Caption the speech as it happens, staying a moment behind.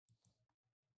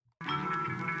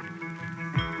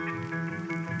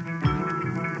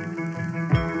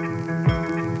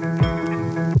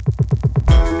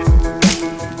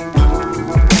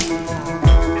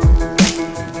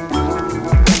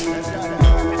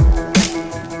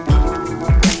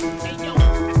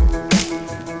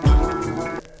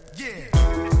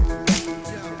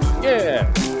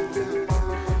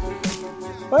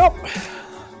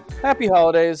Happy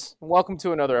holidays. Welcome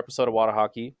to another episode of Water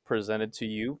Hockey, presented to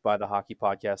you by the Hockey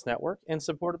Podcast Network and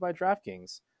supported by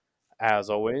DraftKings. As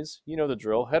always, you know the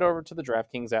drill. Head over to the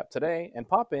DraftKings app today and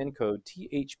pop in code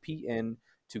THPN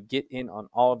to get in on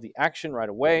all of the action right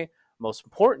away. Most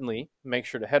importantly, make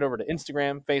sure to head over to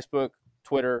Instagram, Facebook,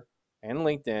 Twitter, and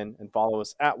LinkedIn and follow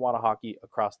us at Water Hockey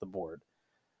across the board.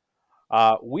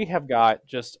 We have got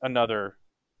just another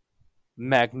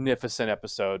magnificent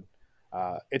episode.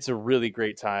 It's a really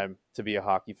great time to be a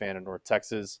hockey fan in North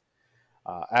Texas.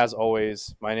 As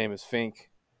always, my name is Fink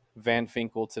Van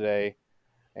Finkel today,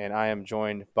 and I am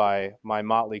joined by my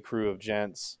motley crew of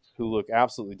gents who look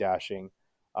absolutely dashing.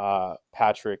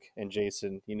 Patrick and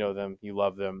Jason, you know them, you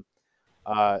love them.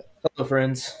 Hello,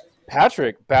 friends.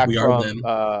 Patrick, back We are from them.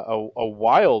 a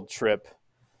wild trip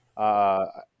uh,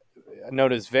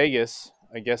 known as Vegas.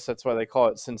 I guess that's why they call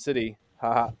it Sin City.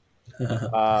 Haha.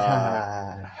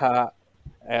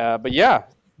 But yeah,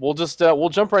 we'll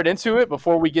jump right into it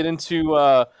before we get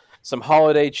into some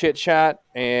holiday chit chat,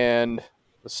 and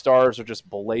the stars are just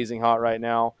blazing hot right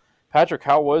now. Patrick,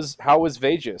 how was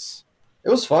Vegas? It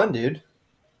was fun, dude.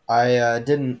 I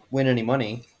didn't win any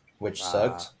money, which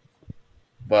sucked.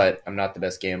 But I'm not the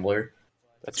best gambler.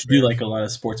 That's Did you do like a lot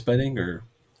of sports betting or?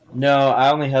 No,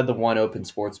 I only had the one open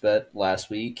sports bet last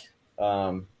week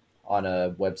on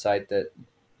a website that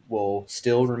will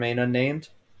still remain unnamed.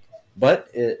 But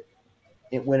it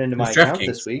went into my It's account DraftKings.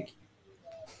 this week.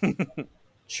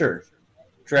 Sure.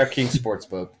 DraftKings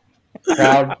Sportsbook.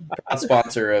 Proud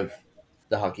sponsor of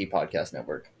the Hockey Podcast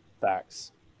Network.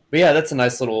 facts. But yeah, that's a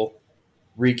nice little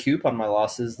recoup on my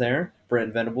losses there.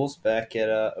 Brent Venables back at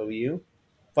OU.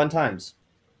 Fun times.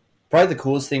 Probably the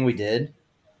coolest thing we did,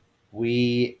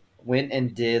 we went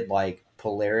and did like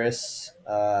Polaris,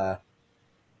 what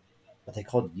they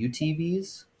called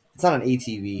UTVs? It's not an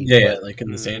ATV. Yeah, but like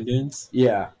in the sand dunes.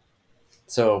 yeah.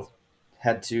 So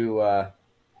had to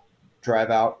drive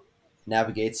out,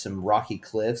 navigate some rocky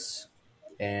cliffs,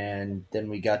 and then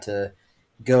we got to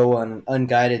go on an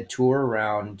unguided tour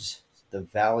around the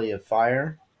Valley of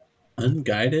Fire.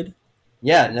 Unguided?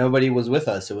 Yeah, nobody was with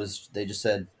us. They just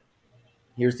said,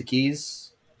 "Here's the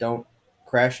keys. Don't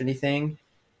crash anything,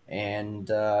 and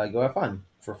go have fun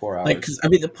for 4 hours." Like, 'cause, I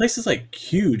mean, the place is like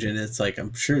huge, and it's like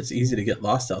I'm sure it's easy to get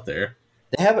lost out there.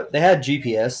 They had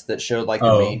GPS that showed like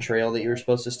the Oh. main trail that you were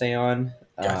supposed to stay on.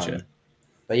 Gotcha.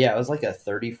 But yeah, it was like a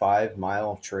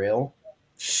 35-mile trail.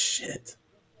 Shit.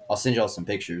 I'll send y'all some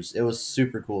pictures. It was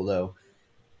super cool though.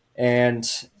 And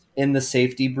in the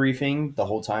safety briefing, the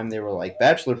whole time they were like,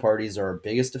 "Bachelor parties are our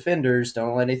biggest offenders.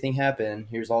 Don't let anything happen.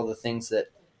 Here's all the things that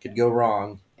could go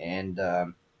wrong." And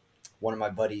one of my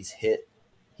buddies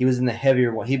he was in the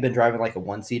heavier one. He'd been driving like a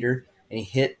one-seater, and he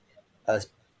hit a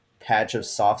patch of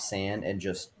soft sand and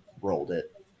just rolled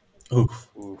it. Oof.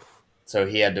 Oof. So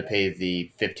he had to pay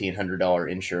the $1,500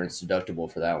 insurance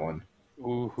deductible for that one.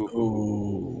 Ooh.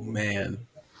 Oh man.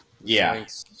 Yeah.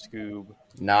 Thanks, Scoob.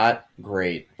 Not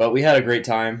great, but we had a great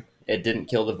time. It didn't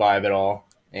kill the vibe at all.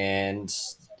 And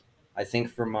I think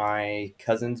for my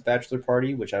cousin's bachelor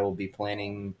party, which I will be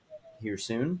planning here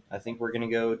soon, I think we're going to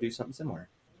go do something similar.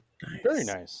 Nice. Very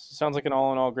nice. Sounds like an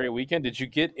all-in-all great weekend. Did you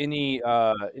get any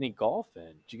golf in?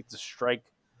 Did you get to strike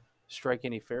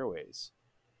any fairways?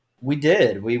 We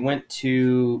did. We went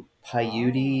to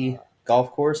Paiute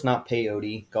Golf Course, not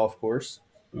Peyote Golf Course.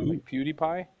 Ooh. Like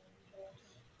PewDiePie?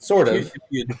 Sort of.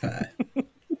 PewDiePie.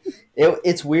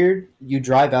 It's weird. You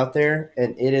drive out there,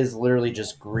 and it is literally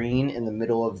just green in the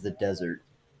middle of the desert.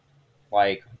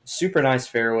 Like, super nice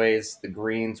fairways. The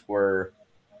greens were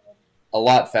a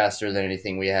lot faster than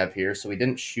anything we have here, so we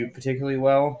didn't shoot particularly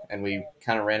well, and we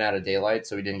kind of ran out of daylight,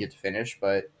 so we didn't get to finish,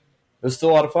 but it was still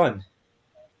a lot of fun.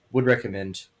 Would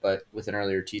recommend, but with an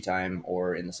earlier tee time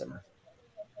or in the summer,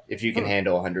 if you can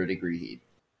handle 100-degree heat.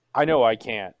 I know I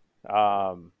can't,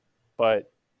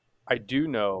 but I do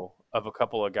know of a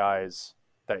couple of guys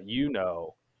that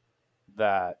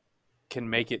that can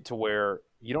make it to where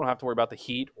you don't have to worry about the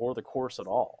heat or the course at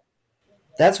all.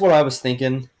 That's what I was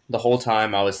thinking the whole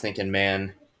time. I was thinking,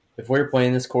 man, if we were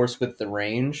playing this course with the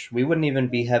range, we wouldn't even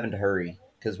be having to hurry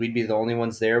because we'd be the only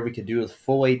ones there. We could do a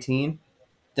full 18.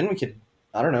 Then we could,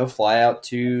 I don't know, fly out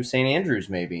to St. Andrews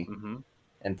maybe Mm-hmm.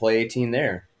 and play 18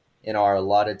 there in our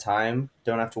allotted time.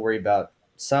 Don't have to worry about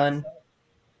sun,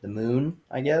 the moon,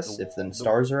 I guess, if the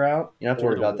stars are out. You don't have to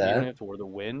worry about You that. don't have to worry the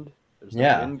wind. There's no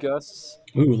Yeah. wind gusts.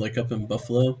 Ooh, like up in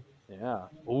Buffalo. Yeah.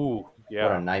 Ooh. What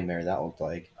Yeah. a nightmare that looked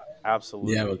like.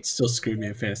 Absolutely. Yeah, but it still screwed me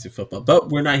in fantasy football. But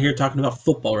we're not here talking about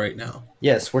football right now.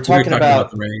 Yes, we're We're talking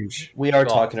about the range. we are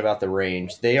Golf. talking about the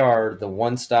range. They are the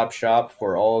one-stop shop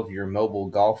for all of your mobile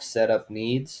golf setup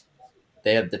needs.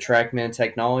 They have the TrackMan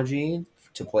technology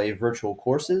to play virtual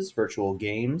courses, virtual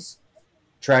games,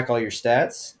 track all your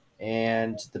stats,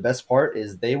 and the best part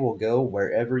is they will go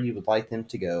wherever you would like them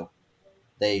to go.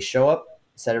 They show up,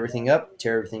 set everything up,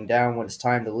 tear everything down when it's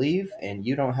time to leave, and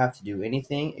you don't have to do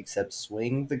anything except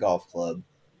swing the golf club.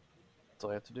 That's all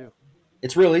you have to do.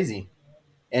 It's real easy.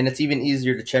 And it's even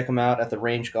easier to check them out at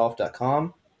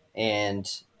therangegolf.com. And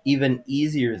even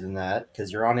easier than that,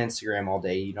 because you're on Instagram all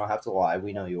day, you don't have to lie.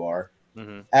 We know you are.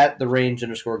 Mm-hmm. At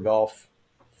 @therange_golf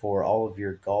for all of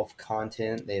your golf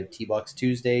content. They have T-Box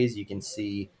Tuesdays. You can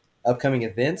see upcoming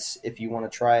events if you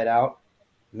want to try it out.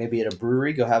 Maybe at a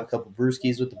brewery, go have a couple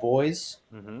brewskis with the boys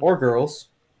Mm-hmm. or girls.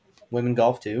 Women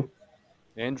golf too.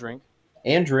 And drink.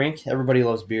 And drink. Everybody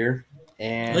loves beer. You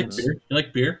And like beer? You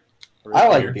like beer? I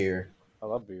like beer. I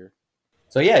love beer.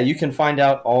 So yeah, you can find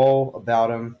out all about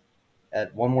them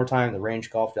at one more time,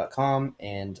 therangegolf.com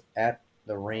and at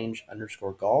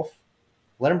 @therange_golf.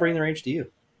 Let them bring the range to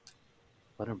you.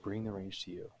 Let them bring the range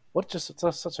to you. What just it's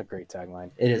such a great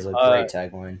tagline. It is a great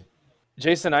tagline.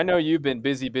 Jason, I know you've been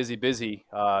busy,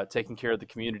 taking care of the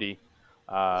community,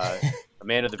 a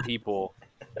man of the people.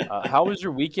 How was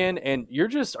your weekend? And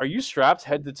are you strapped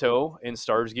head to toe in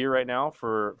Stars gear right now?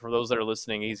 For those that are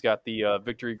listening, he's got the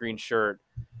Victory Green shirt.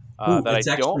 It's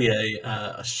actually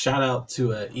a shout out to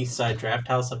Eastside Draft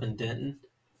House up in Denton.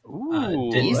 Ooh,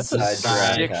 Denton's that's a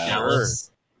Eastside sick Draft shirt.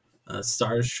 Dallas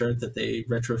Stars shirt that they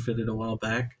retrofitted a while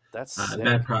back. That's sick.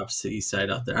 Mad props to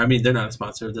Eastside out there. I mean, they're not a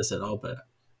sponsor of this at all, but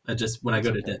when I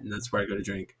go to Denton, that's where I go to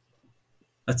drink.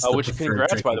 That's which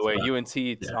congrats, by the way, drinking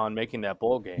spot. UNT on making that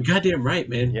bowl game. You're goddamn right,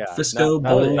 man. Yeah, Frisco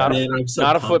Bowl, not man. I'm so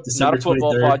not a pumped. not a December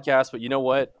football 23rd. podcast, but you know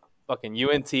what? Fucking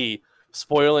UNT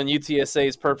spoiling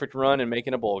UTSA's perfect run and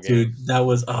making a bowl game. Dude, that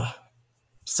was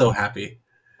so happy.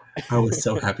 I was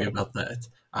so happy about that.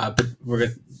 But we're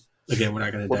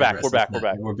not gonna. We're back.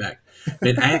 We're back.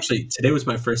 Man, today was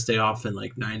my first day off in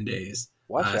like 9 days.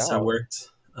 Watch out. So I worked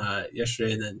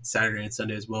yesterday and then Saturday and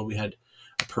Sunday as well. We had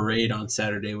a parade on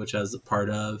Saturday, which I was a part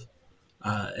of,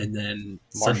 and then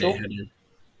Marshall? Sunday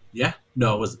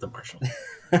no, it wasn't the Marshall.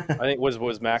 I think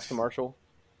was Max the Marshal.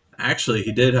 Actually,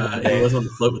 he did. He was on the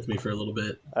float with me for a little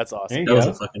bit. That's awesome. That was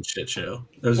a fucking shit show.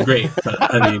 It was great, but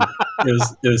I mean,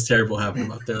 it was terrible having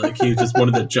him up there. Like he just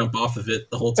wanted to jump off of it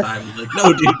the whole time. I'm like,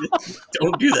 no, dude,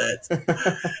 don't do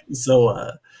that.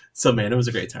 So man, it was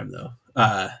a great time though.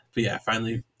 But yeah, I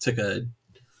finally took a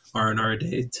R&R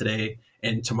day today,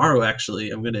 and tomorrow actually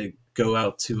I'm gonna go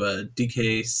out to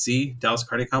DKC, Dallas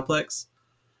Carne Complex,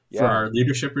 for our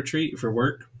leadership retreat for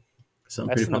work. So I'm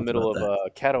That's in the middle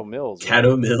of Caddo Mills. Right?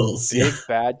 Caddo Mills, Big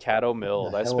bad Caddo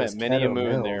Mills. I spent many a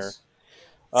moon there.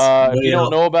 Way If you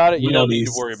don't know about it, you don't need to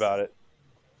east. worry about it.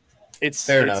 It's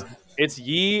Fair enough. It's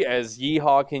ye as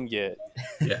yeehaw can get.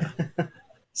 Yeah.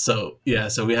 So we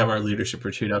have our leadership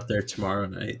retreat out there tomorrow.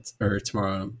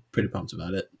 I'm pretty pumped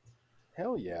about it.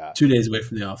 Hell yeah. 2 days away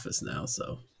from the office now,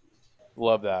 so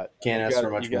Love that. Can't ask for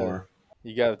much more.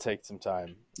 You got to take some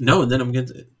time. no. And then I'm going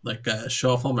to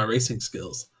show off all my racing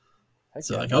skills. Heck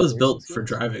So yeah, I was racing built skills. for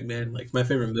driving, man. Like my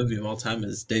favorite movie of all time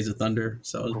is Days of Thunder.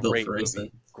 So I was built for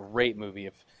racing. Great movie.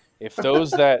 If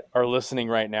those that are listening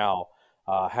right now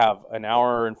have an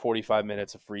hour and 45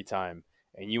 minutes of free time,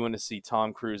 and you want to see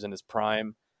Tom Cruise in his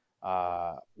prime,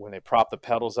 when they prop the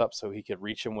pedals up so he could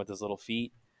reach him with his little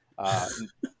feet,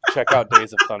 check out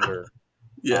Days of Thunder.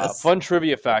 Yes. Fun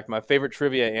trivia fact. My favorite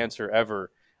trivia answer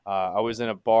ever. I was in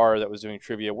a bar that was doing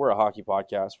trivia. We're a hockey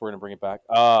podcast. We're going to bring it back.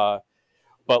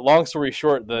 But long story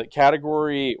short, the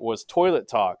category was toilet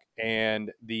talk.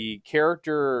 And the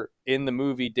character in the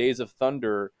movie Days of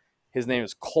Thunder, his name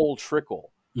is Cole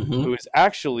Trickle, Mhm. who is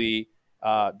actually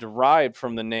derived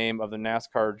from the name of the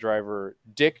NASCAR driver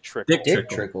Dick Trickle. Dick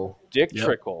Trickle. Dick Yep.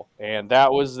 Trickle. And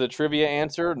that was the trivia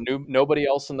answer. Nobody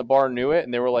else in the bar knew it.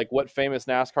 And they were like, what famous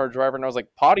NASCAR driver? And I was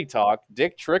like, Potty Talk,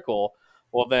 Dick Trickle.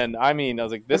 Well, then, I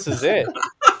was like, this is it.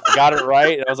 I got it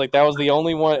right. And I was like, that was the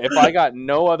only one. If I got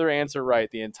no other answer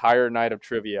right the entire night of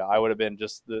trivia, I would have been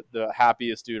just the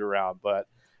happiest dude around. But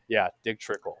yeah, Dick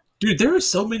Trickle. Dude, there were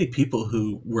so many people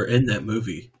who were in that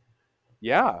movie.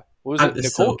 Yeah. What was it?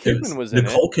 Nicole Kidman was in it.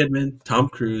 Nicole Kidman, Tom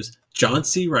Cruise, John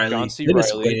C. Reilly, John C.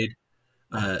 Dennis Reilly.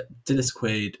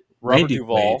 Quaid, Robert Randy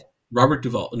Duvall. Quaid, Robert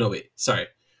Duvall. No, wait, sorry.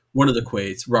 One of the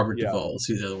Quaids, Robert Yeah. Duvall is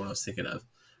who the other one I was thinking of.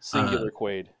 Singular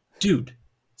Quaid. Dude,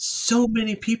 so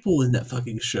many people in that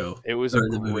fucking show. It was or a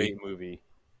in the great movie.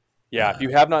 Yeah, if you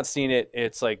have not seen it,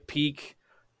 it's like peak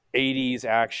 80s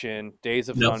action, Days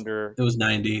of Nope. Thunder. It was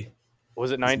 90.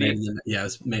 Was it It 90?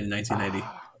 was made in 1990.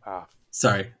 Ah,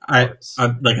 Sorry. parts.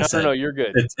 I'm like I said, no, you're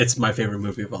good. it's my favorite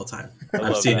movie of all time. I I've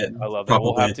love seen that. it I love that.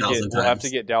 probably We'll have 1,000 We'll have to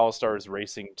times. get Dallas Stars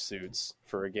racing suits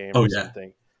for a game Oh, or yeah.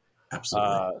 something.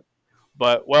 Absolutely.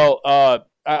 But well,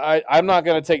 I'm not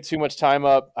going to take too much time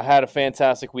up. I had a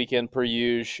fantastic weekend per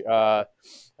usual.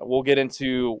 We'll get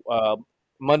into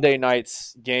Monday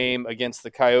night's game against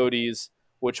the Coyotes,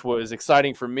 which was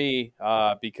exciting for me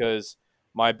because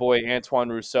my boy Antoine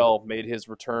Roussel made his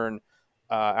return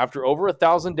after over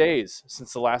 1,000 days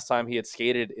since the last time he had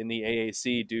skated in the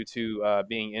AAC due to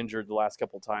being injured the last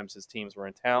couple times his teams were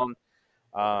in town.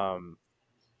 Um,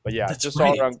 but yeah, That's just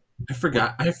all right. around. I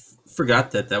forgot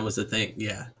that that was a thing.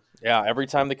 Yeah. Yeah, every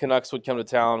time the Canucks would come to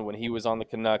town, when he was on the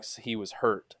Canucks, he was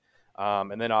hurt.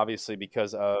 And then obviously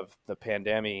because of the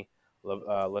pandemic, Hmm.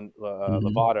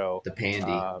 Lovato, The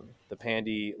Pandy. the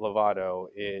Pandy Lovato,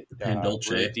 it really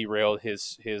Pandolce. derailed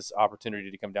his opportunity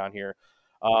to come down here.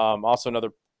 Also, another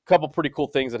couple pretty cool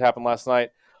things that happened last night.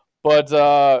 But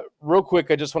real quick,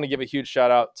 I just want to give a huge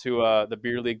shout out to the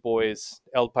Beer League boys,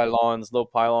 El Pylons, Low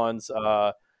Pylons.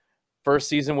 First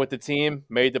season with the team,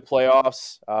 made the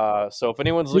playoffs. So if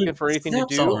anyone's looking Dude, for anything to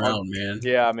snaps all do, around, man.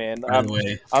 yeah, man, By the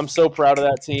way. I'm so proud of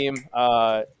that team.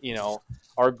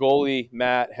 Our goalie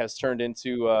Matt has turned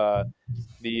into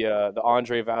the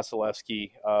Andre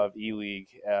Vasilevsky of E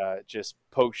League. Just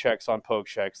poke checks on poke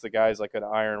checks. The guy's like an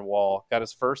iron wall. Got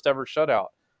his first ever shutout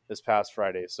this past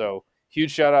Friday. So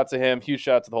huge shout out to him. Huge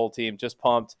shout out to the whole team. Just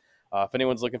pumped. If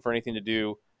anyone's looking for anything to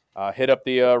do, hit up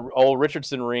the old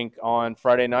Richardson rink on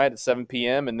Friday night at 7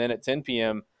 p.m. and then at 10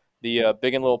 p.m. The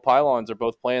Big and Little Pylons are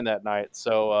both playing that night.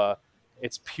 So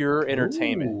it's pure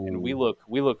entertainment, and we Ooh.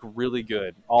 look really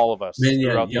good, all of us Man, yeah,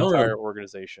 throughout the entire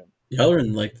organization. y'all are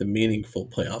in like the meaningful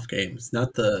playoff games,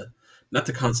 not the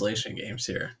consolation games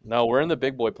here. No, we're in the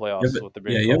big boy playoffs, is what they're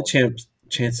Yeah, being you have a called.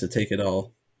 chance to take it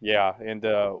all. Yeah, and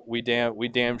we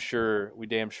damn sure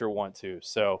want to.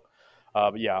 So,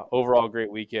 but yeah, overall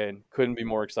great weekend. Couldn't be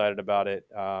more excited about it.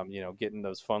 Getting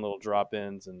those fun little drop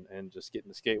ins and just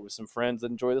getting to skate with some friends that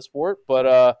enjoy the sport.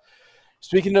 But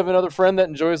speaking of another friend that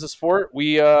enjoys the sport,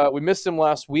 we missed him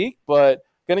last week, but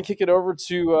going to kick it over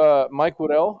to Mike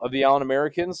Woodell of the Allen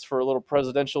Americans for a little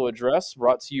presidential address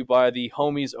brought to you by the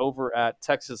homies over at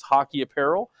Texas Hockey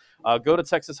Apparel. Go to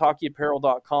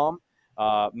texashockeyapparel.com.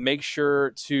 Make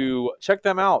sure to check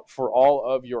them out for all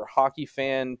of your hockey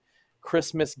fan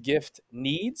Christmas gift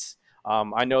needs.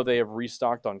 I know they have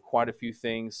restocked on quite a few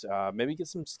things. Maybe get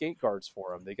some skate guards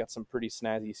for them. They got some pretty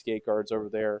snazzy skate guards over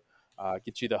there.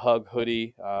 Get you the Hug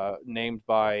hoodie named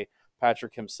by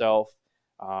Patrick himself.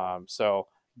 So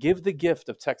give the gift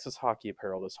of Texas Hockey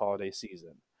Apparel this holiday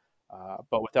season.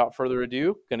 But without further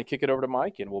ado, going to kick it over to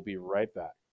Mike, and we'll be right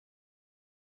back.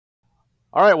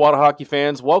 All right, Water Hockey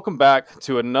fans, welcome back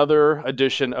to another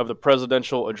edition of the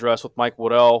Presidential Address with Mike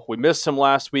Waddell. We missed him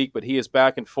last week, but he is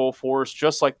back in full force,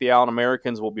 just like the Allen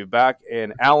Americans will be back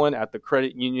in Allen at the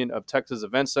Credit Union of Texas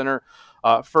Event Center.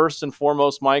 First and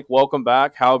foremost, Mike, welcome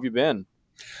back. How have you been?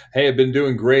 Hey, I've been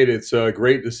doing great. It's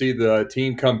great to see the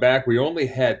team come back. We only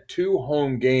had two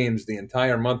home games the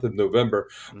entire month of November,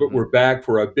 but Mm-hmm. we're back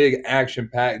for a big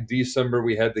action-packed December.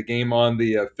 We had the game on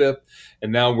the 5th,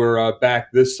 and now we're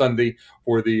back this Sunday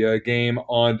for the game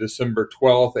on December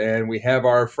 12th. And we have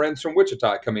our friends from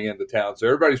Wichita coming into town. So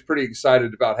everybody's pretty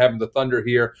excited about having the Thunder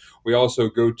here. We also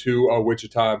go to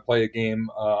Wichita and play a game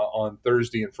on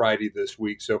Thursday and Friday this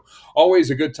week. So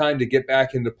always a good time to get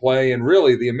back into play. And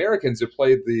really, the Americans have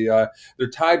played they're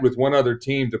tied with one other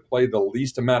team to play the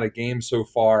least amount of games so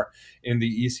far in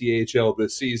the ECHL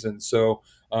this season. So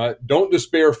don't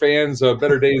despair, fans.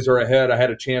 Better days are ahead. I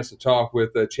had a chance to talk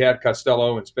with Chad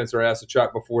Costello and Spencer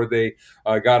Asachuk before they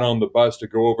got on the bus to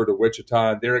go over to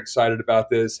Wichita, and they're excited about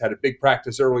this. Had a big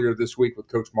practice earlier this week with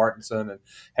Coach Martinson, and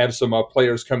have some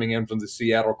players coming in from the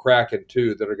Seattle Kraken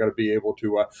too that are going to be able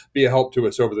to be a help to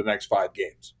us over the next 5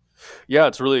 games. Yeah,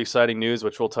 it's really exciting news,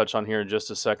 which we'll touch on here in just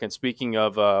a second. Speaking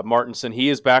of Martinson, he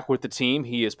is back with the team.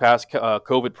 He is past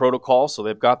COVID protocol, so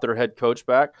they've got their head coach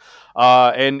back,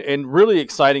 and really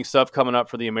exciting stuff coming up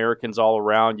for the Americans all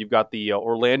around. You've got the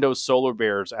Orlando Solar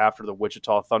Bears after the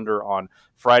Wichita Thunder on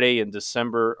Friday and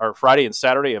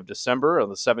Saturday of December on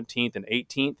the 17th and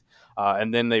 18th,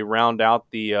 and then they round out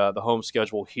the home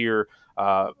schedule here.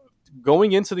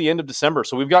 Going into the end of December.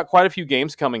 So we've got quite a few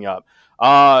games coming up.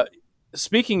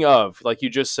 Speaking of, like you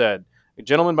just said, a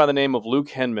gentleman by the name of Luke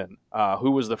Henman,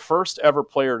 who was the first ever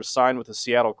player to sign with the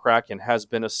Seattle Kraken, has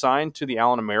been assigned to the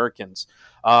Allen Americans.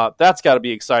 That's got to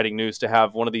be exciting news to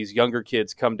have one of these younger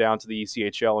kids come down to the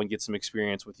ECHL and get some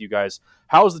experience with you guys.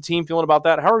 How is the team feeling about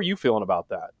that? How are you feeling about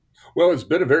that? Well, it's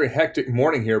been a very hectic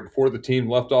morning here before the team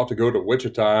left off to go to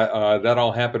Wichita. That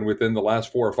all happened within the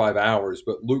last 4 or 5 hours.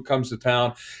 But Luke comes to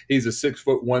town. He's a 6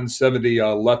 foot 170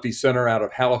 lefty center out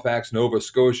of Halifax, Nova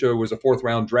Scotia. Was a fourth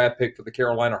round draft pick for the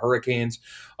Carolina Hurricanes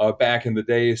back in the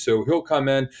day. So he'll come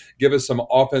in, give us some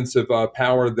offensive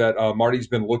power that Marty's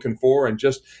been looking for, and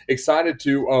just excited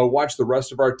to watch the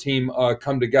rest of our team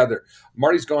come together.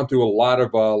 Marty's gone through a lot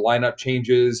of lineup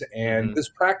changes, and this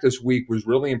practice week was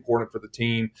really important for the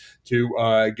team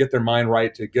to get their mind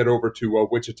right, to get over to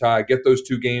Wichita, get those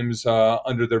 2 games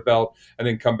under their belt, and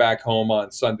then come back home on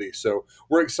Sunday. So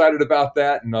we're excited about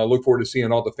that, and look forward to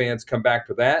seeing all the fans come back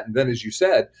for that. And then, as you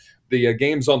said, the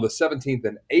games on the 17th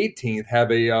and 18th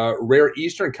have a rare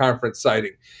Eastern Conference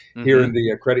sighting here in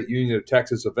the Credit Union of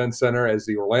Texas Event Center as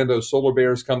the Orlando Solar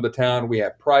Bears come to town. We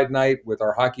have Pride Night with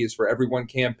our Hockey is for Everyone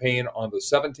campaign on the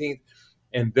 17th.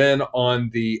 And then on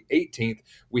the 18th,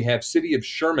 we have City of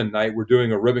Sherman night. We're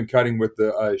doing a ribbon cutting with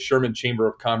the Sherman Chamber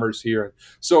of Commerce here. And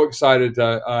so excited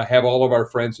to have all of our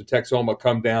friends in Texoma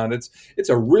come down. It's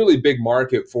a really big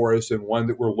market for us, and one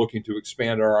that we're looking to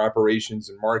expand our operations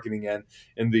and marketing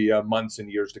in the months and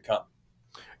years to come.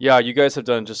 Yeah, you guys have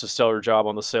done just a stellar job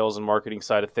on the sales and marketing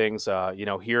side of things.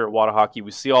 Here at Wada Hockey,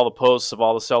 we see all the posts of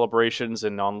all the celebrations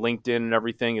and on LinkedIn and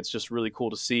everything. It's just really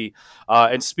cool to see.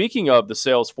 And speaking of the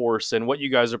sales force and what you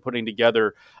guys are putting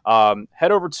together,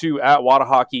 head over to at Wada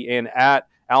Hockey and at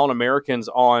Allen Americans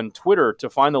on Twitter to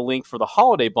find the link for the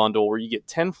holiday bundle where you get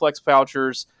 10 flex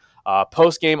vouchers,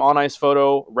 post-game on-ice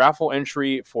photo, raffle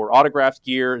entry for autographed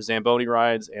gear, Zamboni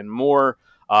rides, and more.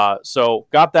 So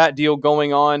got that deal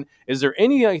going on. Is there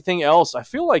anything else? I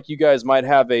feel like you guys might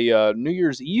have a New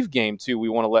Year's Eve game too we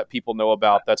want to let people know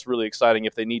about that's really exciting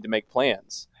if they need to make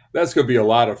plans. That's going to be a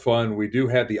lot of fun. We do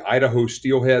have the Idaho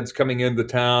Steelheads coming into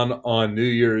town on New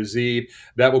Year's Eve.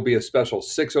 That will be a special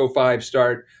 6:05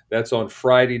 start. That's on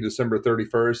Friday, December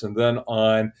 31st. And then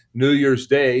on New Year's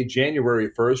Day, January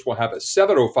 1st, we'll have a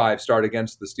 7:05 start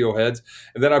against the Steelheads.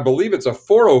 And then I believe it's a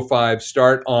 4:05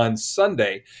 start on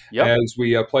Sunday as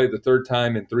we play the third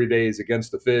time in 3 days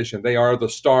against the Fish. And they are the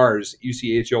Stars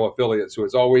UCHL affiliate. So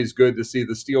it's always good to see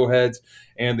the Steelheads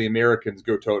and the Americans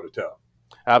go toe-to-toe.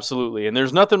 Absolutely. And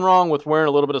there's nothing wrong with wearing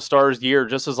a little bit of Stars gear,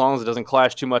 just as long as it doesn't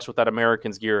clash too much with that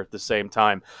Americans gear at the same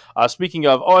time. Speaking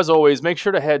of, as always, make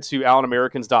sure to head to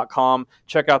AllenAmericans.com.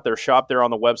 Check out their shop there on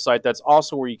the website. That's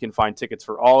also where you can find tickets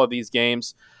for all of these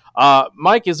games.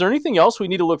 Mike, is there anything else we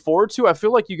need to look forward to? I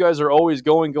feel like you guys are always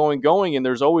going, and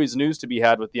there's always news to be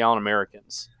had with the Allen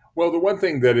Americans. Well, the one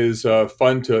thing that is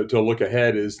fun to look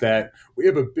ahead is that we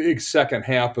have a big second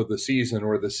half of the season,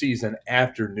 or the season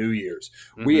after New Year's.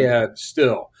 We have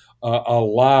still a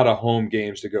lot of home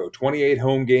games to go, 28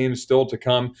 home games still to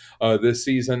come this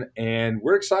season, and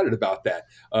we're excited about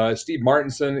that. Steve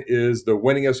Martinson is the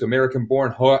winningest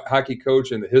American-born hockey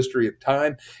coach in the history of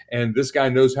time, and this guy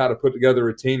knows how to put together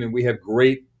a team, and we have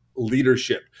great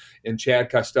leadership in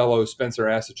Chad Costello, Spencer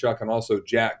Asachuk, and also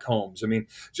Jack Combs. I mean,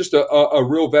 just a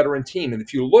real veteran team. And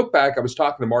if you look back, I was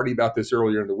talking to Marty about this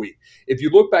earlier in the week. If you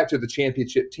look back to the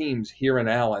championship teams here in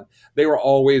Allen, they were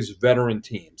always veteran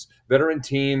teams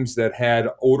that had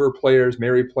older players,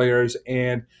 married players.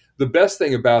 And the best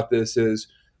thing about this is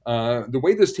the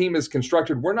way this team is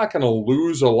constructed, we're not going to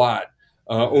lose a lot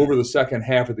over the second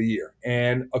half of the year.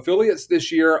 And affiliates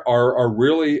this year are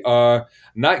really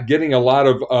not getting a lot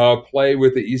of play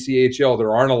with the ECHL.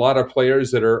 There aren't a lot of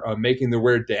players that are making their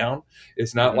way down.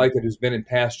 It's not like it has been in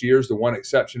past years. The one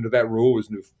exception to that rule is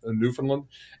Newfoundland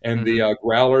and the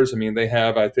Growlers. I mean, they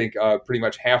have, I think, pretty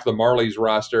much half the Marlies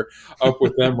roster up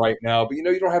with them right now. But,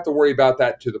 you don't have to worry about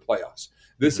that to the playoffs.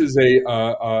 This is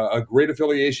a great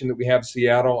affiliation that we have in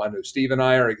Seattle. I know Steve and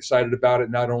I are excited about it,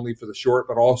 not only for the short,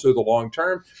 but also the long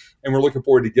term. And we're looking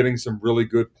forward to getting some really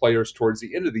good players towards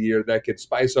the end of the year that could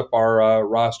spice up our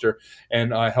roster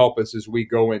and help us as we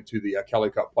go into the Kelly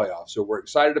Cup playoffs. So we're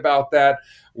excited about that.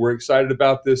 We're excited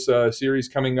about this series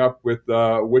coming up with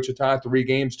Wichita, 3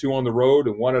 games, 2 on the road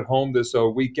and 1 at home this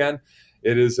weekend.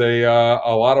 It is a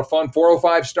lot of fun.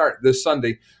 4:05 start this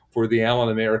Sunday for the Allen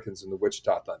Americans and the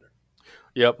Wichita Thunder.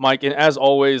 Yep, Mike, and as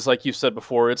always, like you said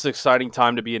before, it's an exciting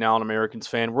time to be an Allen Americans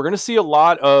fan. We're going to see a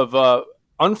lot of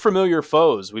unfamiliar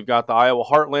foes. We've got the Iowa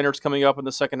Heartlanders coming up in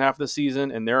the second half of the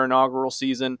season in their inaugural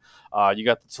season. You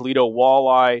got the Toledo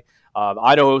Walleye, the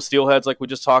Idaho Steelheads, like we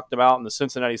just talked about, and the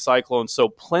Cincinnati Cyclones. So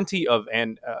plenty of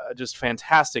just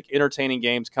fantastic, entertaining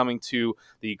games coming to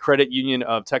the Credit Union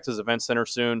of Texas Event Center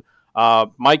soon.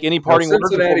 Mike, any parting words?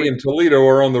 Cincinnati and Toledo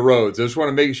are on the roads. I just want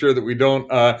to make sure that we don't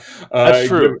That's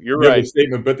true. You're right. A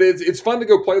statement. But it's fun to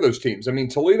go play those teams. I mean,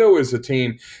 Toledo is a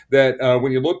team that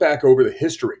when you look back over the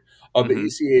history of the Mhm.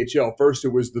 ECHL. First, it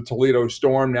was the Toledo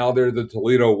Storm. Now they're the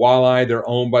Toledo Walleye. They're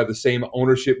owned by the same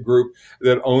ownership group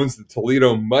that owns the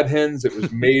Toledo Mud Hens. It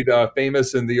was made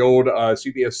famous in the old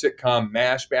CBS sitcom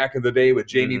MASH back in the day with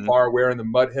Jamie Mhm. Farr wearing the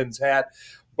Mud Hens hat.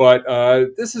 But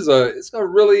it's going to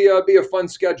really be a fun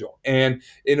schedule, and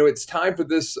it's time for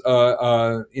this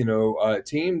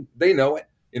team. They know it.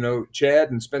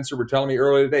 Chad and Spencer were telling me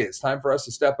earlier today, it's time for us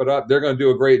to step it up. They're going to do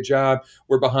a great job.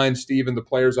 We're behind Steve and the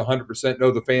players 100%.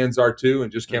 Know the fans are too,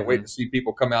 and just can't wait to see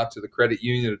people come out to the Credit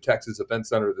Union of Texas Event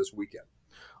Center this weekend.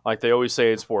 Like they always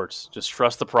say in sports, just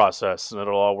trust the process and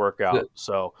it'll all work out. That's it.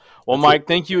 So, well, That's Mike, it.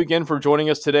 thank you again for joining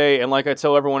us today. And like I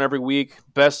tell everyone every week,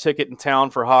 best ticket in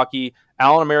town for hockey,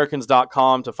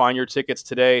 AllenAmericans.com to find your tickets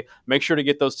today. Make sure to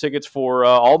get those tickets for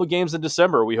all the games in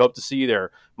December. We hope to see you there.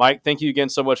 Mike, thank you again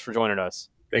so much for joining us.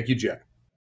 Thank you, Jack.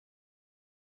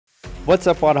 What's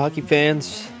up, Wada Hockey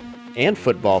fans and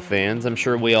football fans? I'm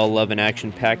sure we all love an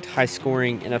action-packed,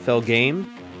 high-scoring NFL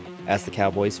game. Ask the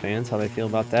Cowboys fans how they feel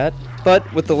about that.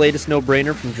 But with the latest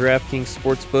no-brainer from DraftKings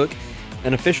Sportsbook,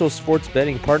 an official sports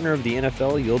betting partner of the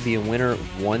NFL, you'll be a winner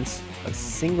once a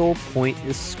single point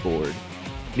is scored.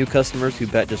 New customers who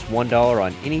bet just $1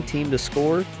 on any team to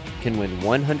score can win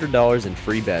 $100 in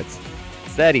free bets.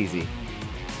 It's that easy.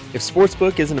 If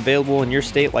Sportsbook isn't available in your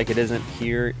state like it isn't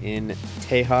here in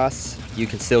Tejas, you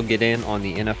can still get in on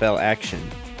the NFL action.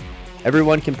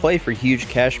 Everyone can play for huge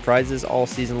cash prizes all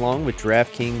season long with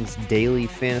DraftKings daily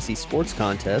fantasy sports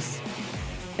contests.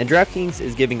 And DraftKings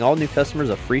is giving all new customers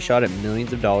a free shot at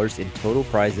millions of dollars in total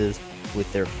prizes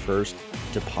with their first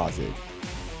deposit.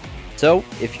 So,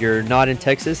 if you're not in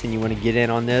Texas and you want to get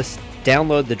in on this,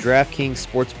 download the DraftKings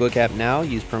Sportsbook app now.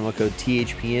 Use promo code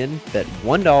THPN. Bet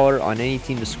 $1 on any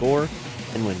team to score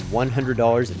and win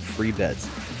 $100 in free bets.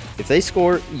 If they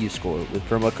score, you score with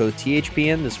promo code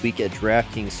THPN this week at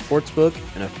DraftKings Sportsbook,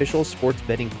 an official sports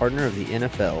betting partner of the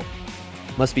NFL.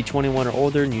 Must be 21 or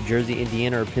older, New Jersey,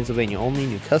 Indiana, or Pennsylvania only.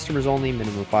 New customers only.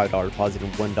 Minimum $5 deposit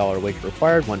and $1 wager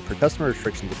required. One per customer.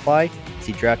 Restrictions apply.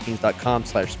 See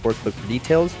DraftKings.com/sportsbook for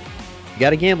details. If you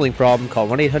got a gambling problem, call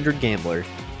 1-800-GAMBLER.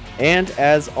 And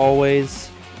as always,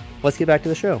 let's get back to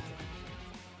the show.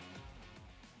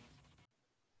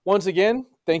 Once again,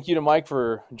 thank you to Mike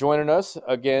for joining us.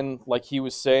 Again, like he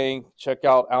was saying, check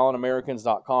out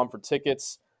AllenAmericans.com for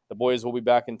tickets. The boys will be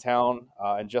back in town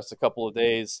in just a couple of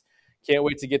days. Can't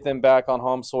wait to get them back on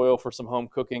home soil for some home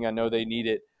cooking. I know they need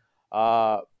it.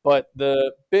 But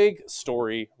the big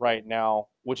story right now,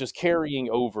 which is carrying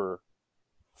over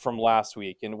from last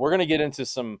week, and we're going to get into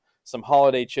some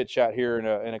holiday chit chat here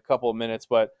in a couple of minutes,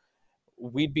 but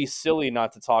we'd be silly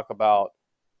not to talk about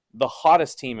the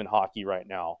hottest team in hockey right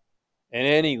now in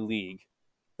any league,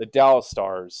 the Dallas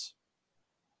Stars,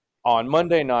 on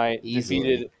Monday night Easily.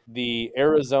 defeated the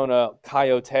Arizona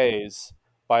Coyotes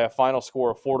by a final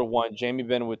score of 4-1. Jamie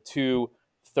Benn with two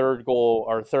third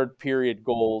period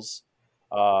goals.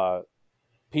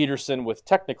 Peterson with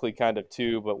technically kind of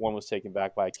two, but one was taken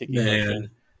back by a kicking motion.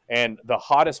 And the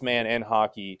hottest man in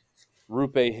hockey,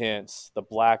 Rupe Hintz, the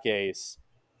Black Ace.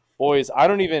 Boys, I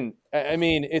mean,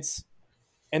 it's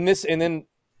and then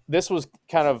this was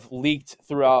kind of leaked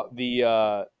throughout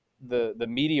the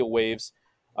media waves.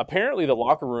 Apparently, the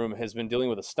locker room has been dealing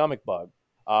with a stomach bug,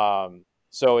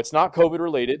 so it's not COVID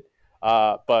related.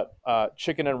 But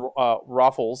Chicken and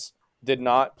Ruffles did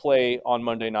not play on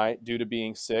Monday night due to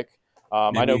being sick.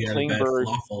 I know he had a bad Klingberg.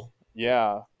 falafel.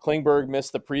 Yeah, Klingberg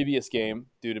missed the previous game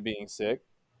due to being sick.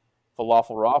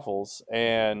 Falafel Ruffles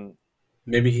and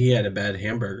Maybe he had a bad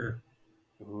hamburger.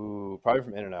 probably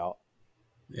from In-N-Out.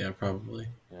 Yeah, probably.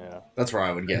 Yeah. That's where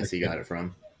I would guess he got it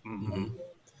from. Mm-hmm.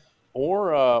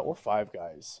 Or Five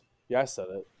Guys. Yeah, I said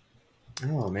it.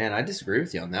 Oh man, I disagree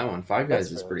with you on that one. Five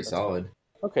Guys is pretty solid.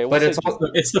 Okay, But it's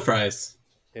It's the fries.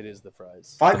 it is the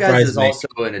fries. Five The Guys fries is make- also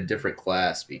in a different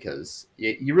class because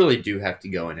you really do have to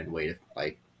go in and wait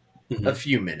like a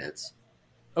few minutes.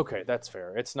 Okay, that's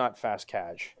fair. It's not fast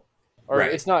cash. Or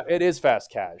Right. it's not. It is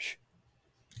fast cash.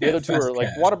 The Yeah, other two fast are like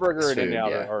cash. Whataburger Fast and food,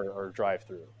 In-N-Out yeah. are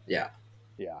drive-through. Yeah.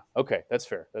 Yeah. Okay, that's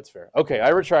fair. That's fair. Okay, I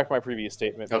retract my previous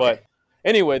statement. Okay. But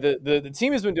anyway, the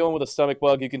team has been dealing with a stomach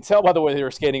bug. You can tell by the way they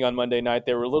were skating on Monday night.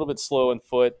 They were a little bit slow in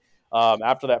foot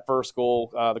after that first goal.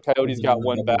 The Coyotes got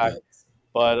one back.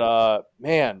 But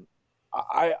man,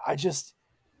 I have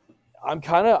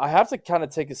to kind of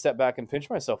take a step back and pinch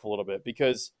myself a little bit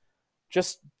because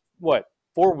just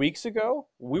 4 weeks ago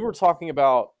we were talking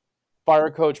about fire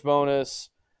coach bonus,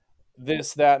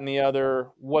 this, that, and the other.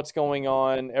 What's going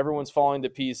on? Everyone's falling to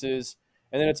pieces,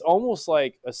 and then it's almost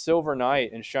like a silver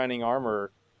knight in shining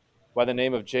armor by the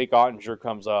name of Jake Ottinger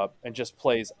comes up and just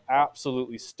plays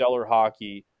absolutely stellar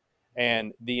hockey.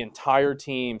 and the entire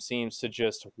team seems to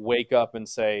just wake up and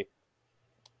say,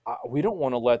 we don't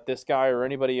want to let this guy or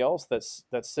anybody else that's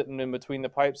sitting in between the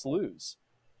pipes lose.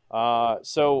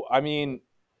 So I mean,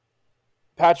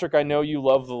 Patrick, I know you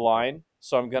love the line,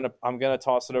 so I'm gonna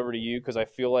toss it over to you because I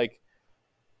feel like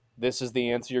this is the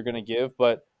answer you're gonna give.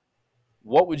 But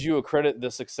what would you accredit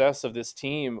the success of this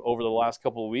team over the last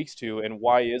couple of weeks to, and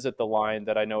why is it the line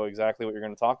that I know exactly what you're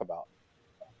going to talk about?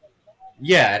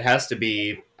 Yeah, it has to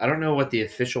be. I don't know what the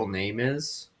official name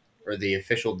is or the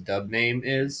official dub name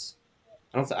is.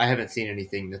 I haven't seen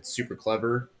anything that's super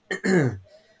clever. But I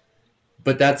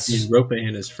mean, that's Rope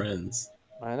and his friends.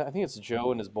 I think it's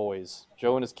Joe and his boys,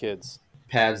 Joe and his kids.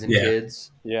 Pavs and Yeah.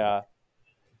 kids. Yeah,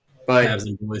 But Habs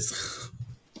and boys.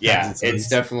 yeah, Habs and it's sons.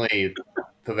 definitely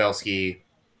Pavelski,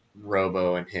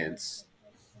 Robo, and Hintz.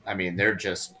 I mean, they're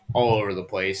just all over the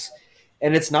place.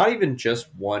 And it's not even just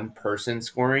one person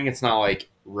scoring. It's not like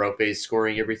Rope's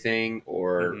scoring everything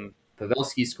or mm-hmm.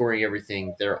 Pavelski scoring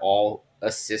everything. They're all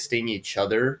assisting each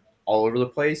other all over the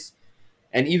place.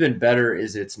 And even better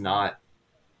is it's not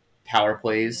power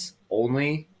plays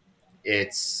only.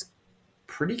 It's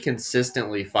pretty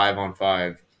consistently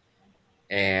 5-on-5.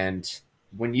 And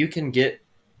when you can get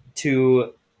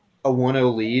to a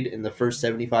 1-0 lead in the first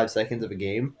 75 seconds of a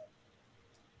game,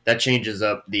 that changes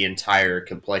up the entire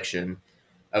complexion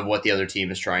of what the other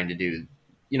team is trying to do.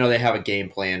 You know, they have a game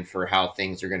plan for how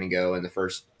things are going to go in the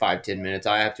first 5-10 minutes,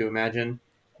 I have to imagine.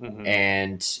 Mm-hmm.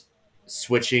 And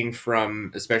switching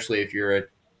from, especially if you're a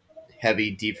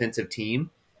heavy defensive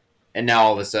team, and now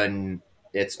all of a sudden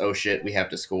it's, oh shit, we have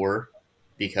to score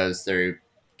because they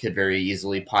could very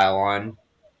easily pile on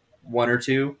one or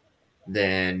two,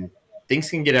 then things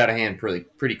can get out of hand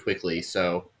pretty quickly.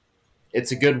 So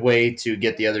it's a good way to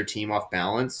get the other team off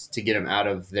balance, to get them out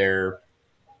of their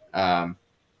out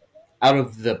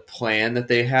of the plan that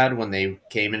they had when they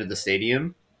came into the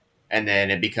stadium, and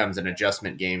then it becomes an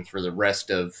adjustment game for the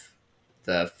rest of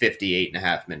the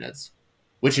 58.5 minutes,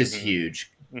 which is Mm-hmm.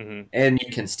 huge. Mm-hmm. And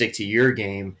you can stick to your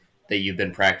game that you've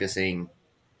been practicing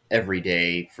every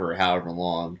day for however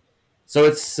long. So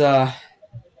it's I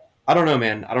don't know,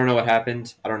 man. I don't know what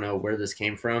happened. I don't know where this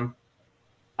came from.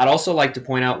 I'd also like to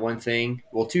point out one thing.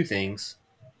 Well, two things.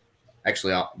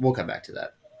 Actually, we'll come back to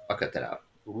that. I'll cut that out.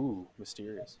 Ooh,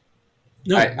 mysterious.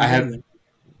 No, I have.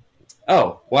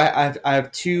 Oh, well, I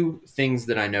have two things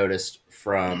that I noticed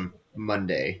from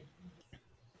Monday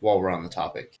while we're on the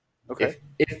topic. Okay,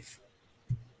 If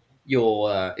you'll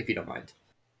if you don't mind.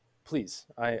 please,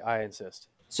 I insist.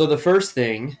 So the first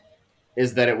thing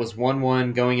is that it was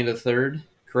 1-1 going into the third,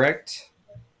 correct?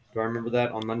 Do I remember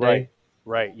that on Monday?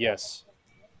 Right, yes.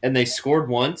 And they scored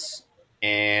once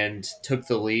and took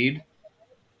the lead.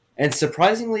 And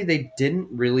surprisingly, they didn't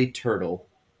really turtle,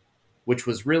 which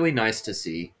was really nice to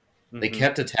see. They Mm-hmm.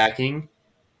 kept attacking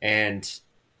and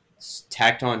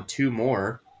tacked on two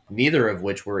more, neither of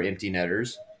which were empty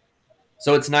netters.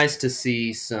 So it's nice to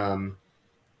see some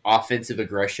offensive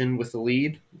aggression with the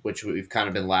lead, which we've kind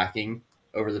of been lacking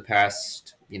over the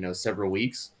past, several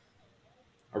weeks,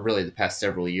 or really the past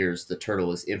several years. The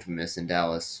turtle is infamous in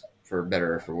Dallas, for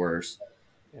better or for worse.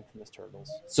 Infamous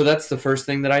Turtles. So that's the first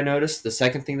thing that I noticed. The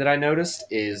second thing that I noticed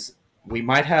is we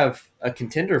might have a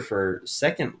contender for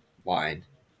second line,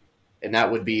 and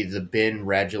that would be the Ben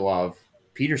Radulov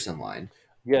Peterson line.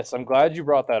 Yes, I'm glad you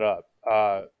brought that up.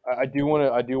 I do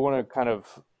want to kind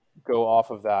of go off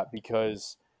of that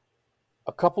because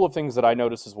a couple of things that I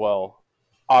noticed as well.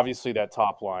 Obviously, that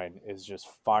top line is just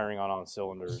firing on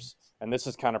cylinders, and this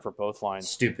is kind of for both lines.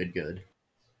 Stupid good.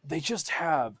 They just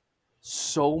have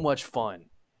so much fun.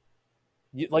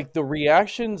 Like the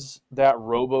reactions that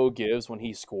Robo gives when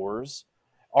he scores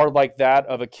are like that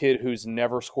of a kid who's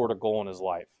never scored a goal in his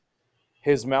life.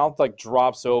 His mouth like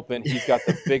drops open. He's got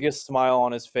the biggest smile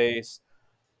on his face.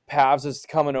 Pavs is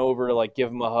coming over to like give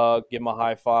him a hug, give him a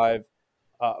high five.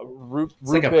 It's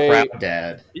like a proud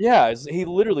dad. Yeah, he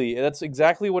literally. That's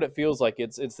exactly what it feels like.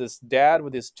 It's this dad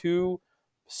with his two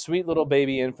sweet little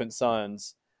baby infant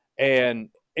sons, and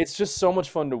it's just so much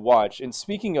fun to watch. And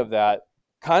speaking of that,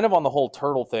 kind of on the whole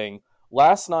turtle thing,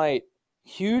 last night,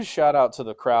 huge shout out to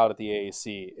the crowd at the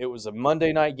AAC. It was a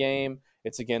Monday night game.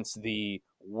 It's against the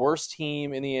worst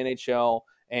team in the NHL,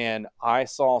 and I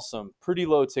saw some pretty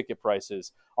low ticket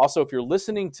prices. Also, if you're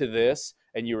listening to this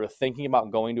and you were thinking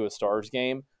about going to a Stars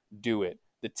game, do it.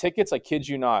 The tickets, I kid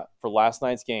you not, for last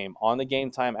night's game on the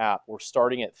Game Time app were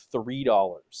starting at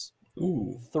 $3.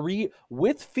 Ooh.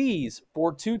 With fees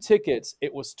for 2 tickets,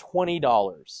 it was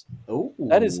 $20. Oh,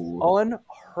 That is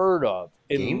unheard of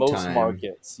in Game most Time.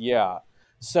 markets. Yeah.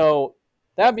 So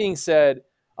that being said,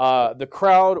 The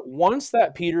crowd, once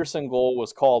that Peterson goal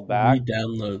was called back,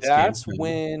 Re-downloads that's game time.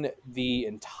 when the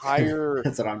entire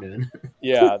That's what I'm doing.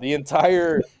 the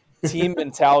entire team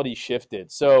mentality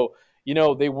shifted. So,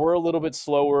 they were a little bit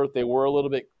slower. They were a little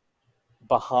bit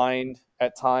behind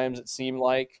at times, it seemed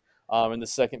like, in the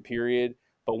second period.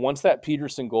 But once that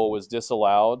Peterson goal was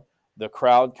disallowed, the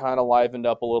crowd kind of livened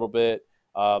up a little bit.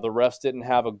 The refs didn't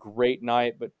have a great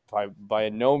night, but by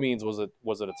no means was it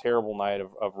a terrible night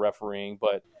of refereeing.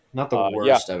 But Not the yeah,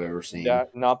 worst I've ever seen.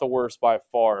 that not the worst by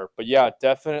far. But yeah,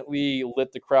 definitely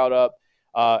lit the crowd up.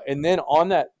 And then on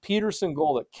that Peterson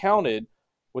goal that counted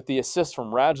with the assist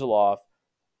from Radulov,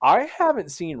 I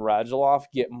haven't seen Radulov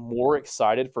get more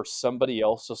excited for somebody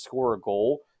else to score a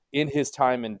goal in his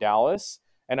time in Dallas.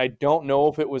 And I don't know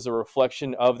if it was a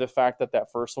reflection of the fact that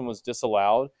that first one was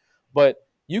disallowed, but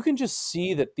you can just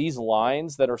see that these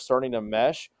lines that are starting to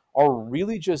mesh are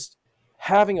really just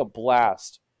having a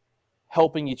blast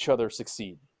helping each other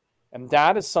succeed. And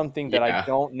that is something that I Yeah.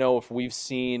 don't know if we've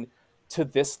seen to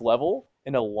this level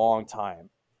in a long time.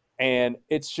 And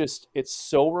it's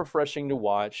so refreshing to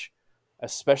watch,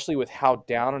 especially with how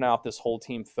down and out this whole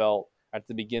team felt at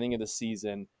the beginning of the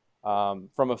season. From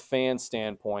a fan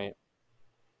standpoint,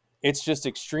 it's just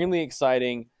extremely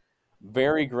exciting,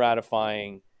 very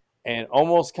gratifying, and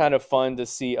almost kind of fun to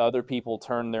see other people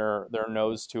turn their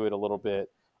nose to it a little bit.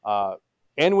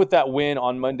 And with that win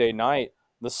on Monday night,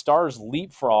 the Stars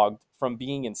leapfrogged from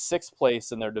being in sixth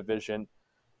place in their division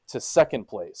to second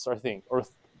place, I think, or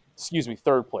excuse me,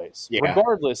 third place. Yeah.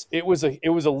 Regardless, it was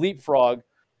a leapfrog.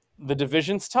 The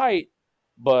division's tight,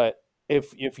 but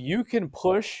if you can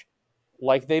push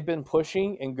like they've been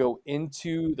pushing and go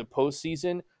into the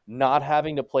postseason, not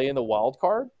having to play in the wild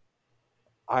card,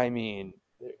 I mean,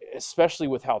 especially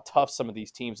with how tough some of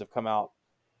these teams have come out,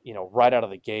 right out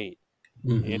of the gate,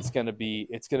 Mhm. it's gonna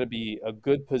be a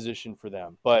good position for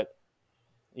them. But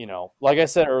like I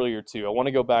said earlier too, I want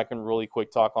to go back and really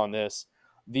quick talk on this.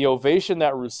 The ovation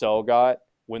that Roussel got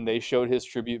when they showed his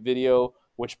tribute video,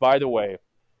 which by the way,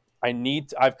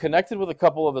 I've connected with a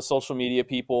couple of the social media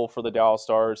people for the Dallas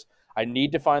Stars. I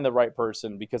need to find the right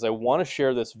person because I want to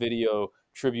share this video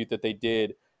tribute that they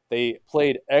did. They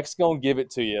played X Gon' Give It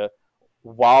To You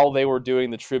while they were doing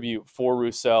the tribute for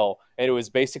Roussel. And it was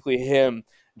basically him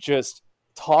just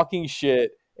talking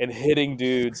shit and hitting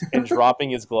dudes and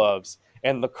dropping his gloves.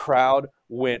 And the crowd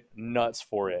went nuts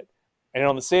for it. And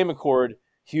on the same accord,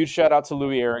 huge shout out to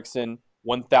Louis Eriksson.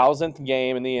 1,000th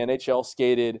game in the NHL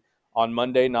skated on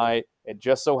Monday night. It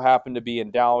just so happened to be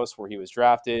in Dallas where he was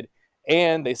drafted.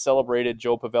 And they celebrated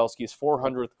Joe Pavelski's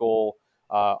 400th goal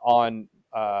on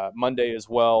Monday as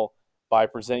well by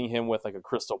presenting him with like a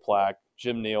crystal plaque.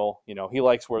 Jim Neal, he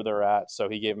likes where they're at, so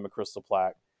he gave him a crystal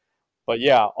plaque. But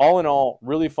yeah, all in all,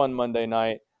 really fun Monday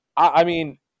night. I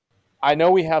mean, I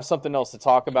know we have something else to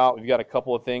talk about. We've got a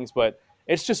couple of things, but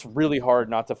it's just really hard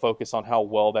not to focus on how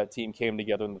well that team came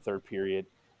together in the third period.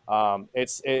 At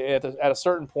a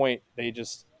certain point,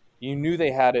 you knew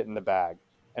they had it in the bag,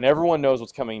 and everyone knows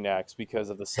what's coming next because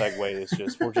of the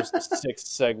segue. We're just a sixth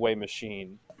segue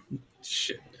machine,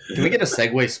 Shit. Can we get a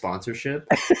Segway sponsorship?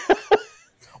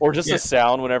 or just Yeah. a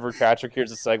sound whenever Patrick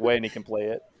hears a segue and he can play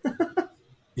it.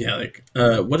 Yeah, like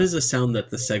what is the sound that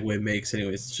the Segway makes?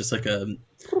 Anyways, it's just like a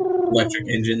electric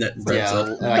engine that revs Yeah,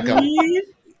 up. like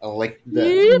like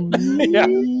the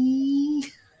Yeah.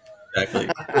 Exactly.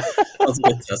 Sounds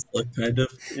like a Tesla, kind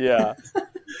of. Yeah.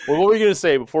 Well, what were you gonna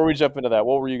say before we jump into that?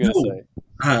 What were you gonna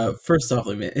No. say? First off,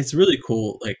 like, man, it's really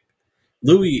cool. Like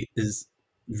Louis is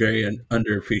very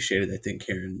underappreciated, I think,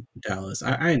 here in Dallas.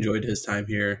 I enjoyed his time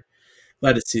here.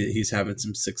 Glad to see that he's having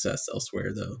some success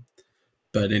elsewhere, though.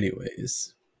 But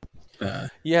anyways,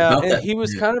 Yeah, about and that. he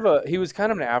was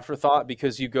kind of an afterthought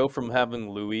because you go from having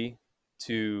Louis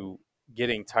to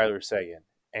getting Tyler Seguin.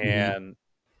 Mhm. And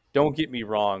don't get me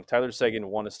wrong, Tyler Seguin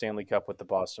won a Stanley Cup with the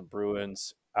Boston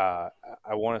Bruins. I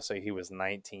want to say he was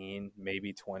 19,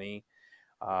 maybe 20.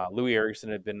 Louis Eriksson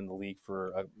had been in the league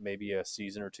for maybe a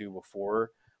season or two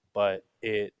before, but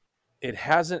it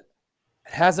hasn't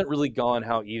really gone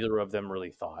how either of them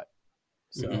really thought.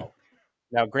 Mhm. So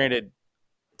now, granted,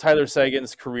 Tyler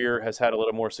Seguin's career has had a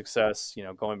little more success,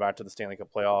 going back to the Stanley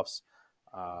Cup playoffs.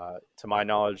 To my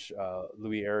knowledge,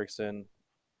 Louis Eriksson,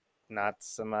 not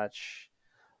so much.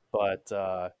 But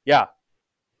yeah,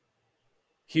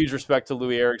 huge respect to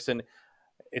Louis Eriksson.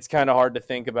 It's kind of hard to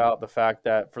think about the fact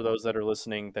that for those that are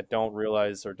listening that don't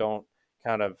realize or don't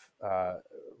kind of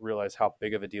realize how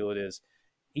big of a deal it is,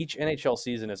 each NHL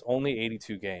season is only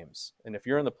 82 games. And if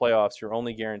you're in the playoffs, you're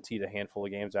only guaranteed a handful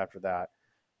of games after that.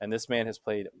 And this man has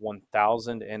played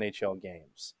 1,000 NHL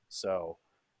games. So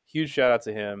huge shout out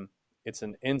to him. It's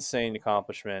an insane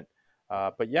accomplishment.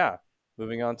 But yeah,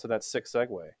 moving on to that sick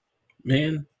segue.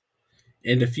 Man.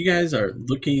 And if you guys are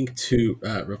looking to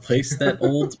replace that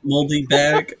old moldy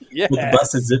bag with the Yes.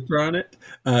 busted zipper on it,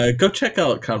 go check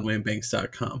out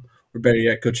conwayandbanks.com. Or better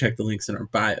yet, go check the links in our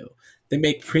bio. They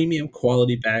make premium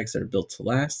quality bags that are built to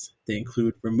last. They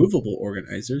include removable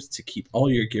organizers to keep all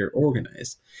your gear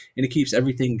organized. And it keeps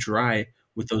everything dry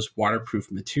with those waterproof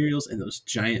materials and those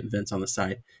giant vents on the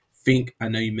side. Fink, I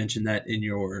know you mentioned that in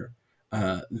your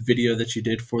video that you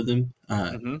did for them.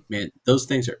 Mm-hmm. Man, those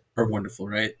things are wonderful,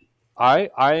 right?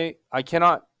 I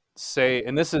cannot say,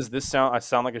 and I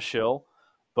sound like a shill,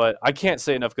 but I can't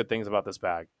say enough good things about this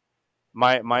bag.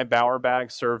 My Bauer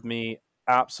bag served me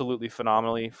absolutely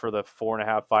phenomenally for the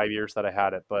 4.5, 5 years that I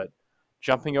had it. But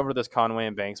jumping over to this Conway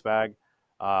and Banks bag,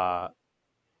 my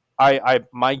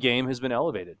game has been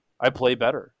elevated. I play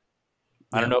better.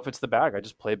 I don't know if it's the bag. I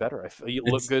just play better. You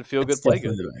look good, feel good, play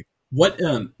good. The bag. What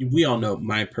we all know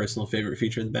my personal favorite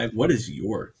feature in the bag. What is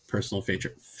your personal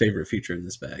favorite feature in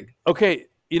this bag? Okay,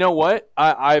 you know what?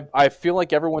 I feel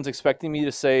like everyone's expecting me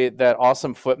to say that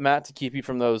awesome foot mat to keep you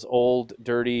from those old,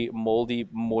 dirty, moldy,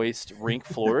 moist rink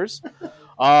floors.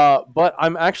 But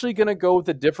I'm actually going to go with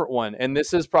a different one. And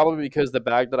this is probably because the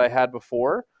bag that I had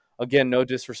before, again, no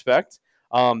disrespect,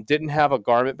 didn't have a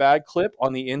garment bag clip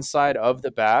on the inside of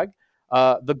the bag.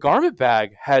 The garment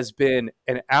bag has been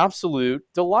an absolute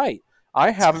delight.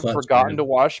 I haven't forgotten to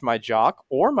wash my jock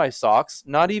or my socks,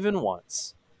 not even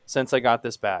once, since I got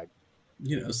this bag.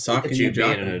 You know, sock and you your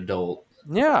jock. being an adult.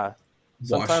 Yeah.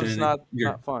 Sometimes washing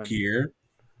not fun. Gear.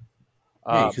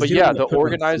 But yeah, the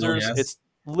organizers, it's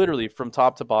literally from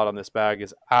top to bottom. This bag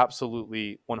is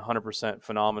absolutely 100%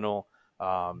 phenomenal.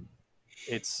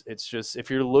 It's just,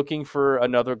 if you're looking for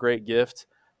another great gift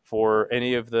for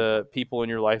any of the people in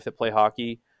your life that play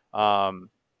hockey,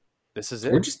 this is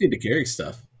it. Or just need to carry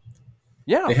stuff.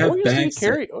 Yeah, they have bags.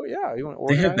 You want to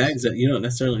they have bags that you don't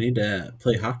necessarily need to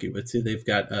play hockey with too. They've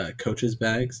got coaches'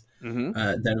 bags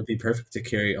that would be perfect to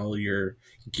carry all your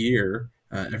gear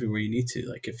everywhere you need to.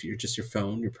 Like if you're just your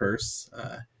phone, your purse,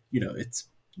 you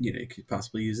could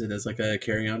possibly use it as like a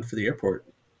carry-on for the airport.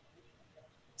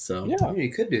 So yeah,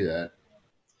 you could do that.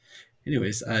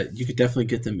 Anyways, you could definitely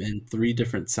get them in 3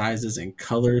 different sizes and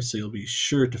colors, so you'll be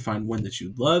sure to find one that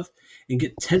you love and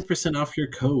get 10% off your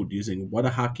code using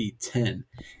WhatAHockey10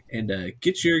 and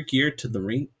get your gear to the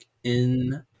rink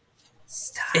in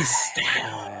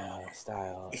style.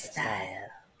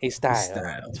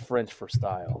 It's French for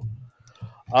style.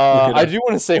 I do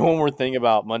want to say one more thing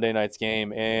about Monday night's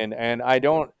game, and I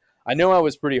know I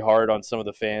was pretty hard on some of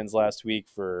the fans last week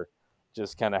for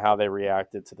just kind of how they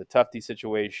reacted to the Tufte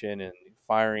situation and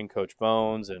firing Coach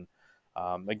Bones. And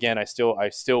again, I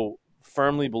still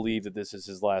firmly believe that this is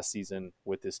his last season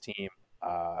with this team,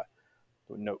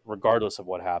 regardless of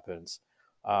what happens.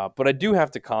 But I do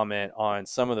have to comment on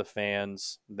some of the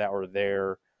fans that were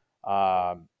there.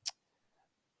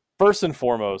 First and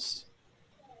foremost,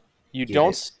 you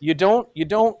don't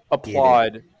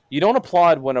applaud. You don't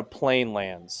applaud when a plane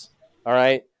lands. All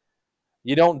right,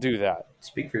 you don't do that.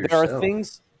 Speak for yourself. There are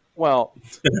things. Well,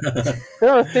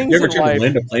 there are things you ever in tried life. to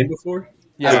land a plane before?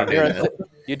 Yeah,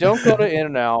 you don't go to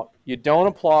In-N-Out. You don't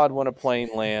applaud when a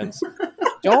plane lands.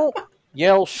 Don't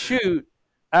yell "shoot"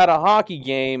 at a hockey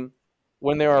game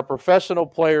when there are professional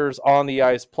players on the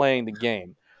ice playing the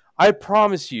game. I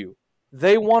promise you,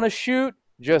 they want to shoot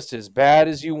just as bad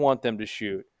as you want them to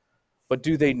shoot. But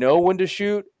do they know when to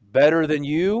shoot better than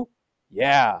you?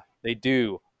 Yeah, they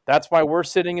do. That's why we're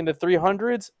sitting in the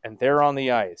 300s and they're on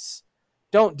the ice.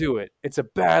 Don't do it. It's a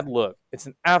bad look. It's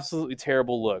an absolutely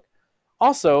terrible look.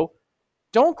 Also,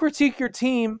 don't critique your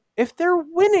team if they're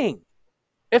winning.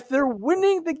 If they're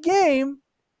winning the game,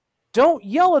 don't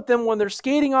yell at them when they're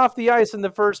skating off the ice in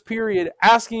the first period,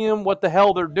 asking them what the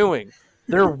hell they're doing.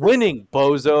 They're winning,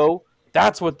 bozo.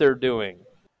 That's what they're doing.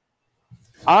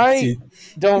 I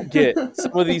don't get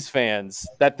some of these fans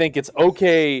that think it's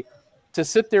okay to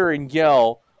sit there and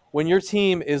yell when your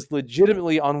team is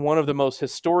legitimately on one of the most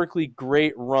historically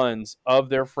great runs of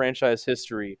their franchise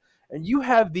history, and you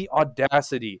have the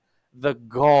audacity, the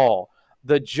gall,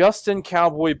 the Justin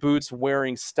Cowboy Boots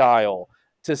wearing style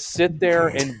to sit there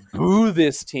and boo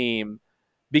this team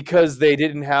because they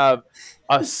didn't have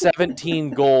a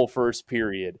 17-goal first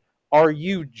period. Are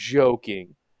you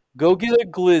joking? Go get a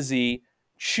glizzy,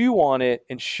 chew on it,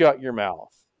 and shut your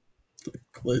mouth.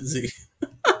 Glizzy.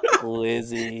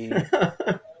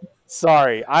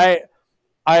 Sorry, I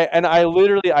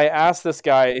asked this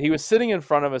guy. He was sitting in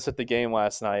front of us at the game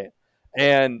last night,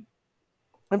 and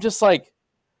I'm just like,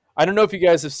 I don't know if you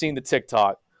guys have seen the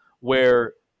TikTok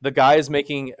where the guy is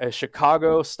making a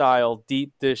Chicago-style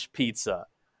deep dish pizza,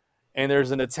 and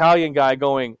there's an Italian guy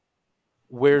going,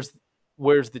 "Where's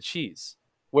the cheese?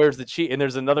 Where's the cheese?" And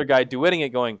there's another guy duetting it,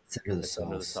 going, It's under the "It's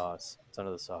under the sauce. sauce. It's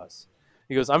under the sauce."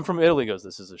 He goes, "I'm from Italy." He goes,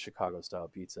 "This is a Chicago-style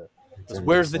pizza." He It's goes, under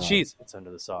 "Where's the sauce. cheese?" "It's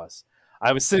under the sauce."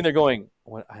 I was sitting there going,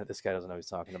 "What? This guy doesn't know what he's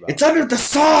talking about." It's under the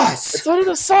sauce. It's under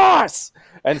the sauce.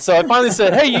 And so I finally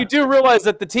said, "Hey, you do realize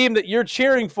that the team that you're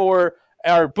cheering for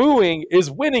or booing is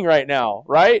winning right now,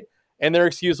 right?" And their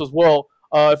excuse was, "Well,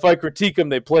 if I critique them,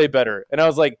 they play better." And I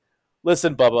was like,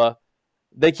 "Listen, Bubba,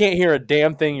 they can't hear a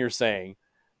damn thing you're saying.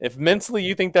 If mentally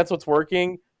you think that's what's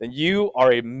working, then you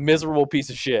are a miserable piece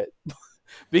of shit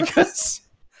because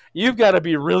you've got to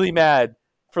be really mad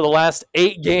for the last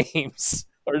 8 games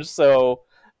or so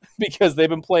because they've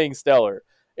been playing stellar."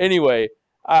 Anyway,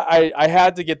 I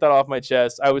had to get that off my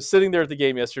chest. I was sitting there at the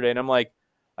game yesterday, and I'm like,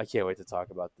 I can't wait to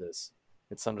talk about this.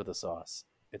 It's under the sauce.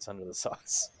 It's under the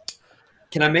sauce.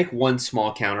 Can I make one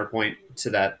small counterpoint to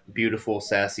that beautiful,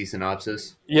 sassy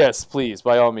synopsis? Yes, please,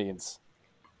 by all means.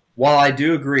 While I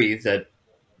do agree that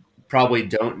probably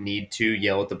don't need to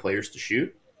yell at the players to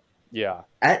shoot, Yeah.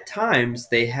 at times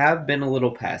they have been a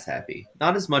little pass happy.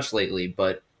 Not as much lately,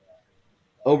 but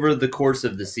over the course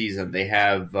of the season, they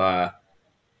have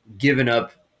given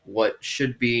up what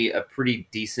should be a pretty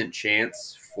decent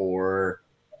chance for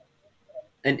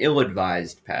an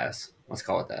ill-advised pass. Let's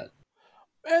call it that.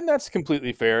 And that's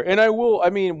completely fair. And I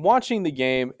mean, watching the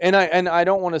game, and I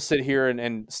don't want to sit here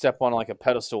and step on like a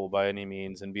pedestal by any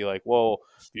means and be like, well,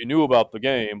 you knew about the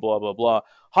game, blah, blah, blah.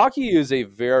 Hockey is a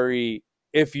very,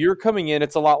 if you're coming in,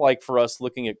 it's a lot like for us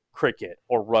looking at cricket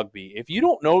or rugby. If you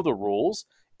don't know the rules,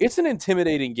 it's an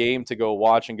intimidating game to go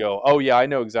watch and go, oh, yeah, I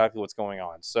know exactly what's going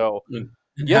on. So And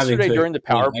yesterday having to during the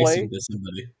power explain play, icing to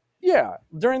somebody. yeah,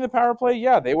 during the power play,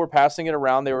 yeah, they were passing it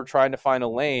around. They were trying to find a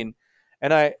lane.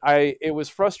 And it was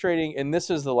frustrating. And this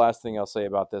is the last thing I'll say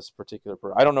about this particular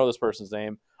person. I don't know this person's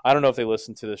name. I don't know if they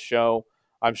listen to this show.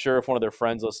 I'm sure if one of their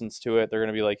friends listens to it, they're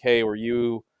going to be like, hey, were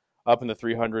you up in the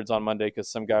 300s on Monday because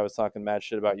some guy was talking mad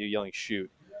shit about you yelling shoot?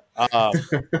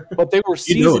 But they were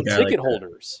You know a season guy like ticket that.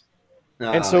 holders.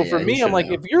 And so for me, I'm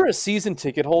like, if you're a season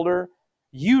ticket holder,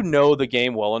 you know the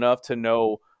game well enough to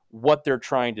know what they're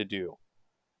trying to do.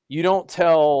 You don't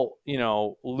tell,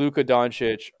 Luka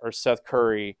Doncic or Seth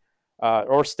Curry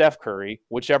or Steph Curry,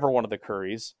 whichever one of the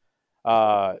Currys,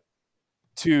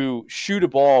 to shoot a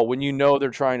ball when you know they're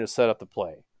trying to set up the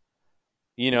play.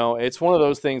 It's one of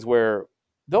those things where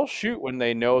they'll shoot when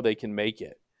they know they can make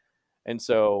it. And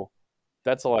so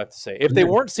that's all I have to say. If they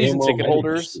weren't season ticket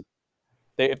holders,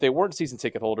 if they weren't season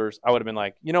ticket holders, I would have been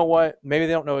like, you know what? Maybe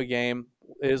they don't know a game.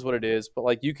 It is what it is. But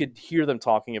like you could hear them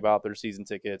talking about their season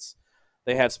tickets.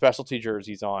 They had specialty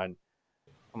jerseys on.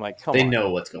 I'm like, come on. They know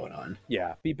what's going on.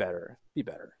 Yeah, be better. Be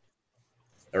better.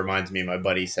 It reminds me, my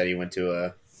buddy said he went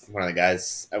to one of the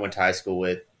guys I went to high school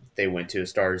with. They went to a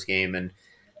Stars game and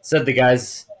said the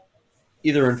guys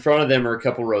either in front of them or a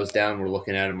couple rows down were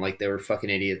looking at him like they were fucking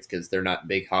idiots because they're not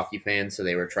big hockey fans. So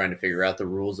they were trying to figure out the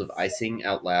rules of icing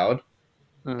out loud.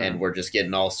 Mhm. And we're just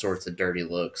getting all sorts of dirty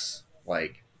looks.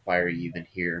 Like, why are you even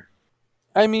here?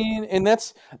 I mean, and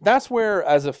that's where,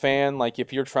 as a fan, like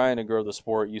if you're trying to grow the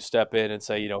sport, you step in and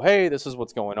say, hey, this is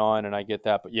what's going on, and I get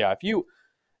that. But yeah, if you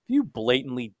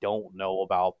blatantly don't know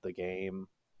about the game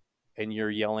and you're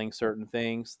yelling certain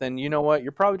things, then you know what?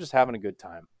 You're probably just having a good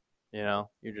time. You're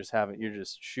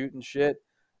just shooting shit,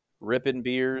 ripping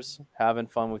beers, having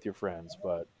fun with your friends.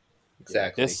 But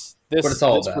Exactly. this what it's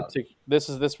all about.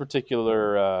 This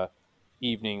particular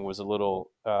evening was a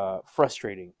little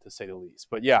frustrating to say the least.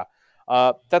 But yeah,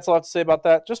 that's all I have to say about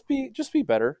that. Just be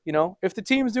better. If the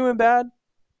team's doing bad,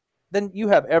 then you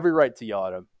have every right to yell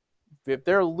at them. If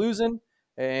they're losing,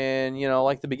 and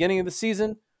like the beginning of the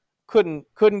season, couldn't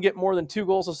get more than 2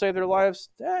 goals to save their lives.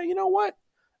 You know what?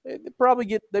 They probably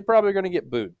are going to get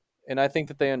booed, and I think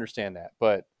that they understand that.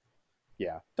 But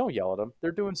yeah, don't yell at them.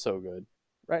 They're doing so good.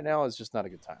 Right now is just not a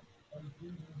good time.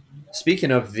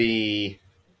 Speaking of the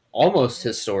almost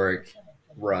historic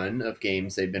run of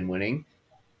games they've been winning,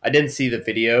 I didn't see the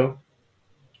video,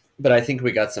 but I think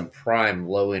we got some prime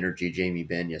low energy Jamie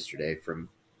Benn yesterday from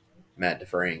Matt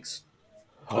DeFranks.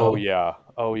 Oh yeah.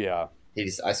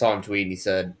 I saw him tweet and he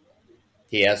said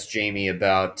he asked Jamie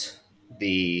about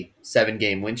the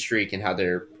 7-game win streak and how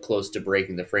they're close to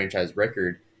breaking the franchise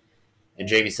record. And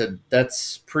Jamie said,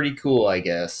 that's pretty cool, I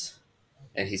guess.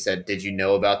 And he said, did you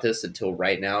know about this until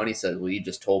right now? And he said, well, you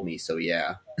just told me, so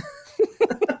yeah.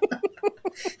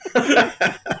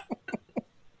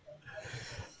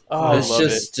 Oh,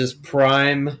 It's just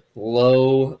prime,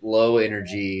 low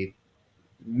energy,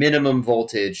 minimum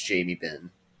voltage Jamie Benn.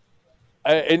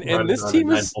 And Running this on a team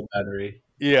 9-volt battery.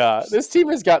 yeah, this team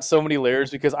has got so many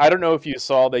layers because I don't know if you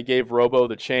saw they gave Robo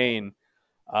the chain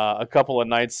a couple of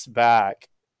nights back,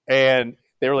 and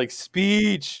they were like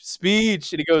speech,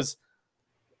 and he goes,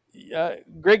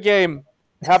 "Great game,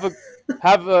 have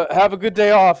a good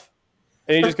day off,"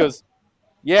 and he just goes,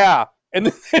 "Yeah," and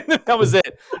then, and then that was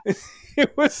it.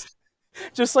 It was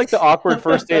just like the awkward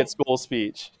first day at school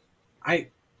speech. I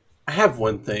have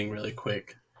one thing really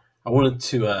quick. I wanted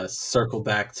to circle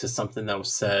back to something that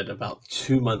was said about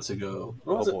 2 months ago.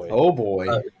 What was Oh it? boy, Oh boy.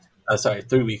 Sorry,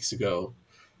 3 weeks ago.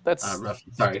 that's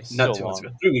Roughly. Sorry, so not 2 months long.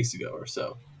 ago. 3 weeks ago or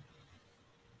so.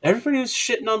 Everybody was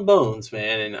shitting on Bones,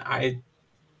 man, and I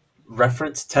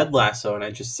referenced Ted Lasso, and I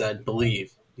just said,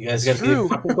 "Believe." You guys got It's to be a true.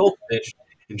 fucking goldfish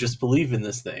and just believe in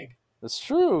this thing. That's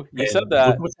true. You And said look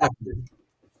that. what's happening.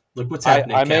 Look what's I,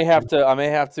 happening, I may have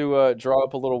Captain. to draw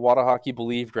up a little Water Hockey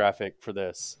Believe graphic for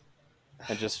this,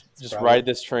 and just probably- ride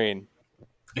this train.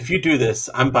 If you do this,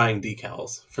 I'm buying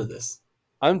decals for this.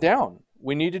 I'm down.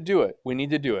 We need to do it. We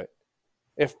need to do it.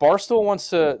 If Barstool wants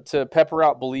to pepper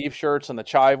out Believe shirts and the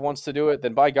Chive wants to do it,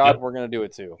 then by God, Yep. we're going to do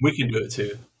it too. We can do it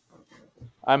too.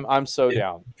 I'm so Yeah.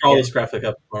 down. Draw Yeah. this graphic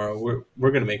up tomorrow.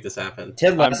 We're gonna make this happen.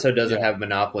 Ted Lasso I'm- doesn't yeah. have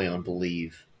monopoly on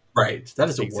believe. Right. That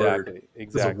is a word. Exactly. That's a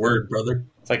Exactly. word, brother.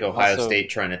 It's like Ohio Also- State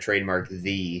trying to trademark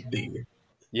the. The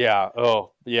Yeah.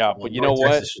 Oh, yeah. well, But you know North what?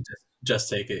 Texas should just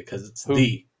take it because it's Who-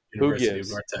 the Who University gives?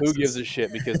 of North Texas. Who gives a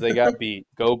shit because they got beat?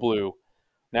 Go Blue.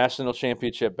 National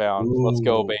championship bound. Let's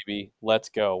go, Ooh. baby. Let's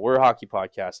go. We're a hockey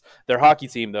podcast. Their hockey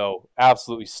team, though,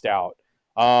 absolutely stout.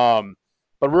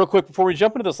 But real quick, before we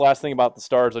jump into this last thing about the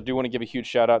Stars, I do want to give a huge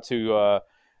shout out to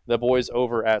the boys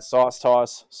over at Sauce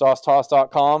Toss,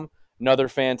 saucetoss.com. Another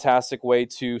fantastic way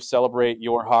to celebrate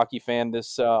your hockey fan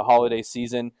this holiday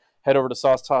season. Head over to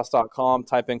saucetoss.com,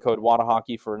 type in code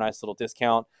WATAHOCKEY for a nice little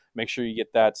discount. Make sure you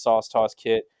get that Sauce Toss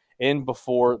kit in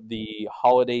before the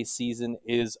holiday season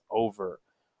is over.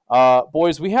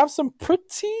 Boys, we have some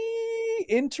pretty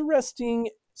interesting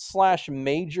 /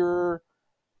 major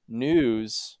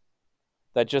news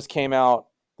that just came out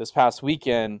this past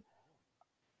weekend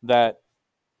that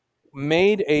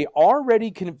made a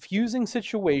already confusing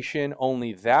situation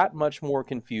only that much more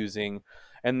confusing,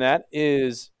 and that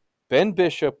is Ben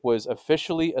Bishop was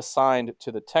officially assigned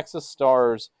to the Texas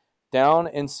Stars down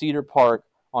in Cedar Park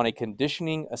on a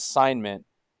conditioning assignment.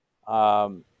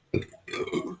 Oh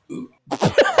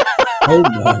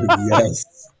my yes.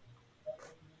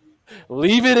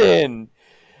 Leave it in.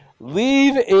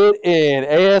 Leave it in.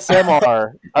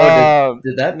 ASMR.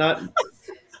 Did that not?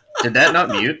 Did that not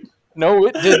mute? No,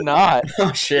 it did not.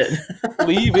 Oh shit!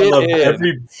 Leave I love it in.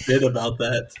 every bit about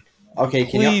that. Okay,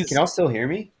 Please. can y'all still hear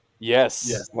me? Yes.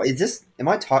 Yes. What, is this? Am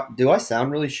I talk? Do I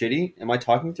sound really shitty? Am I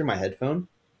talking through my headphone?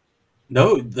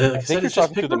 No, I like I think said, you're it's just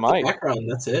talking through picking the up mic. background.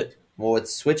 That's it. Well,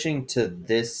 it's switching to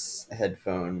this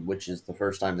headphone, which is the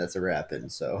first time that's ever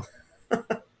happened. So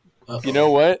Uh-oh. You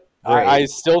know what? Great. I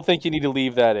still think you need to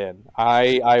leave that in.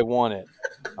 I want it.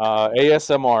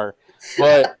 ASMR.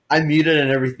 But I muted and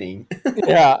everything.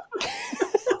 yeah.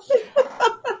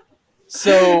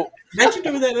 So Imagine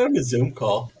doing that on a Zoom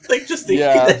call. Like just thinking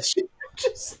Yeah. that shit.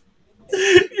 Just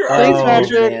you're Thanks, Oh, already-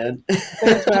 Patrick. man.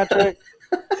 thanks, Patrick.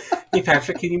 Hey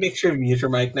Patrick, can you make sure to mute your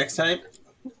mic next time?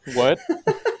 What?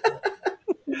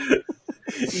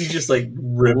 You just like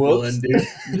rip Whoops. one, dude.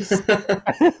 Just-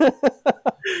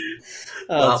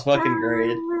 Oh, it's fucking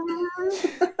great.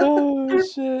 Oh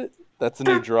shit. That's a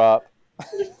new drop.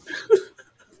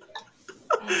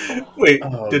 Wait,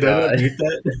 Oh, did I not God. mute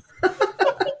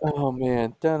that? Oh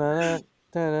man. Da-na-na,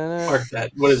 da-na-na. Mark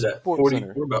that. What is that? Sports 40.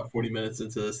 Center. We're about 40 minutes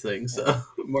into this thing, so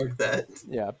mark that.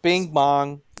 Yeah. Bing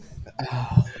bong.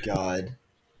 Oh God.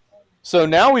 So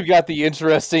now we've got the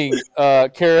interesting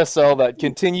carousel that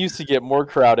continues to get more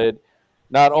crowded.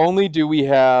 Not only do we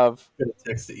have I'm gonna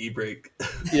text the e-break.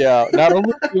 Yeah, not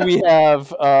only do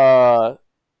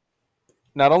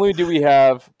we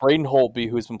have Braden Holtby,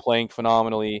 who's been playing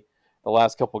phenomenally the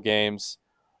last couple games.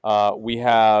 We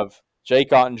have Jake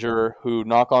Ottinger, who,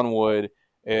 knock on wood,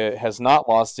 has not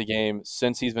lost a game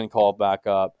since he's been called back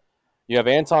up. You have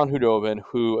Anton Hudobin,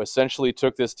 who essentially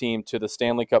took this team to the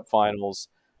Stanley Cup Finals,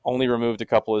 only removed a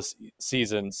couple of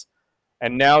seasons.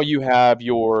 And now you have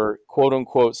your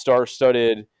quote-unquote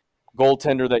star-studded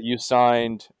goaltender that you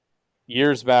signed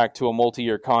years back to a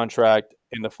multi-year contract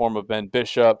in the form of Ben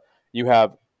Bishop. You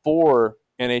have 4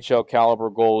 NHL caliber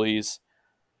goalies,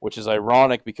 which is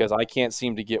ironic because I can't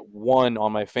seem to get one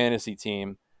on my fantasy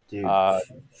team. Dude,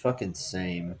 fucking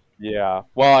same. Yeah.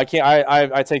 Well, I can't.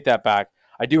 I take that back.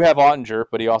 I do have Ottinger,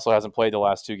 but he also hasn't played the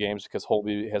last 2 games because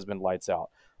Holtby has been lights out.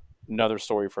 Another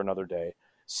story for another day.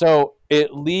 So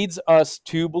it leads us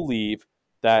to believe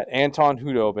that Anton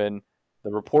Hudobin,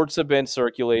 the reports have been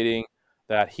circulating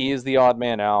that he is the odd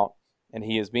man out and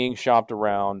he is being shopped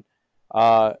around.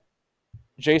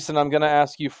 Jason, I'm going to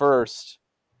ask you first.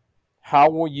 How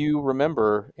will you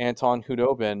remember Anton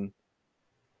Hudobin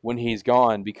when he's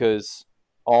gone? Because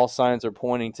all signs are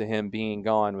pointing to him being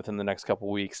gone within the next couple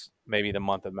weeks, maybe the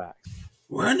month at max.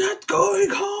 We're not going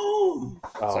home.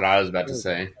 That's what I was about to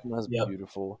say. That's Yep.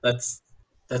 beautiful. That's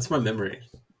my memory,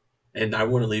 and I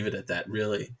want to leave it at that,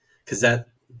 really, because that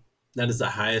is the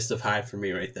highest of high for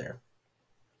me right there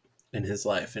in his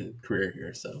life and career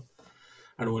here. So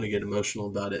I don't want to get emotional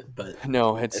about it, but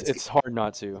No, it's hard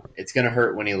not to. It's gonna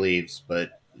hurt when he leaves,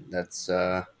 but that's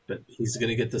but he's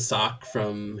gonna get the sock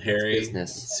from Harry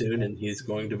business. soon, and he's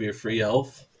going to be a free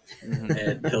elf,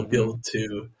 and he'll be able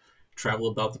to travel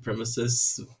about the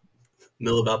premises,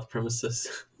 mill about the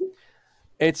premises.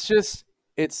 It's just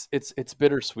it's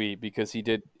bittersweet because he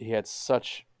had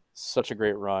such a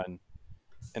great run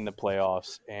in the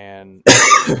playoffs and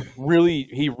he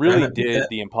really did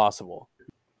the impossible.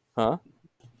 Huh?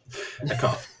 I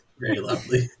cough very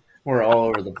loudly. We're all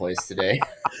over the place today.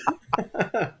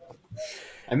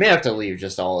 I may have to leave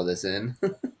just all of this in.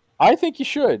 I think you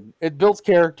should. It builds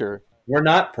character. We're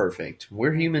not perfect.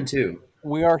 We're human too.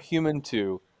 We are human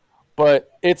too,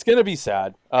 but it's gonna be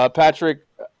sad. Patrick,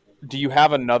 do you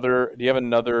have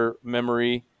another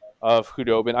memory of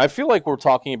Hudobin? I feel like we're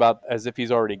talking about as if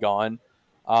he's already gone.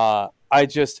 It's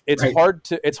Right. hard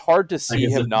to see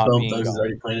him not Bone being Thugs is gone.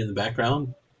 already playing in the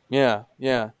background. Yeah.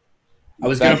 I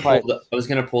was That gonna fight-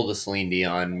 pull the Celine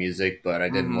Dion music, but I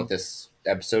didn't Mhm. want this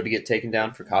episode to get taken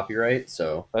down for copyright.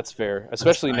 So That's fair,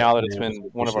 especially fine, now that it's man. been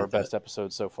one of our Appreciate best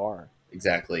episodes so far.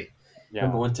 exactly.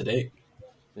 Number Yeah. one today.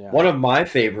 One of my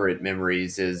favorite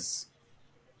memories is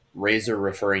Razor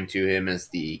referring to him as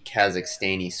the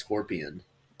Kazakhstani Scorpion.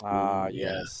 Ah,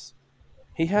 Yeah. yes.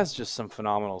 He has just some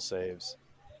phenomenal saves.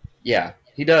 Yeah,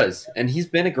 he does, and he's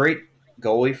been a great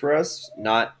goalie for us.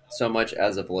 Not so much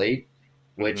as of late,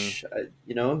 which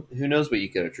who knows what you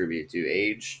could attribute to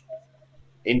age,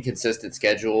 inconsistent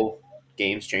schedule,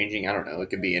 games changing. I don't know. It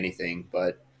could be anything,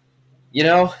 but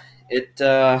it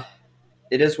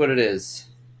is what it is.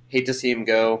 Hate to see him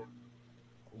go.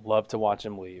 Love to watch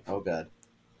him leave. Oh god.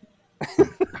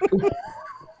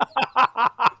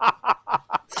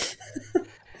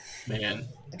 Man,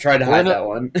 I tried to We're hide gonna- that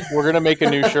one. We're gonna make a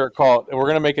new shirt called. We're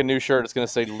gonna make a new shirt. It's gonna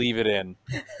say "Leave it in"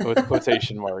 with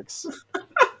quotation marks.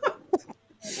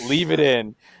 Leave it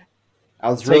in. I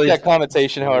was Take really that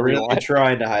connotation however you really want.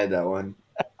 trying to hide that one.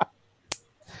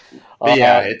 But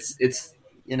yeah, it's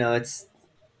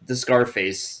the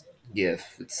Scarface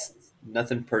gif. It's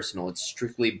nothing personal. It's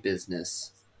strictly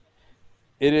business.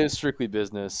 It is strictly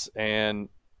business, and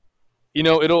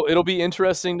it'll be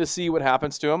interesting to see what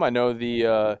happens to him. I know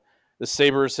the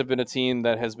Sabres have been a team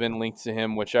that has been linked to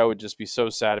him, which I would just be so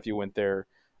sad if he went there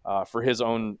for his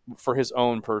own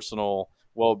personal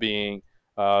well being.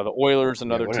 The Oilers,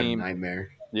 another Yeah, what team. a nightmare.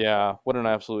 Yeah, what an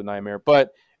absolute nightmare.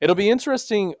 But it'll be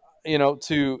interesting,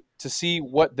 to see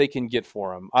what they can get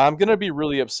for him. I'm gonna be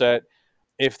really upset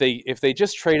if they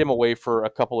just trade him away for a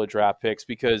couple of draft picks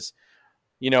because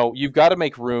you've got to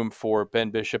make room for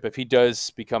Ben Bishop if he does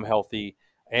become healthy,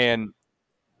 and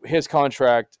his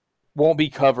contract won't be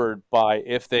covered by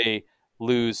if they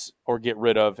lose or get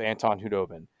rid of Anton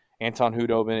Hudobin. Anton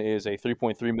Hudobin is a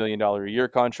 $3.3 million a year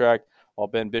contract, while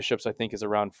Ben Bishop's I think is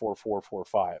around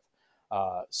 4.445.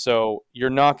 So you're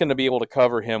not going to be able to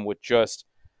cover him with just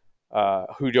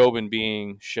Hudobin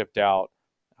being shipped out.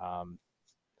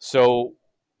 So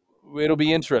it'll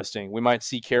be interesting. We might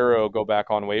see Caro go back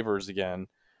on waivers again,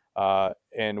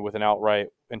 and with an outright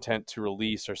intent to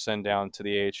release or send down to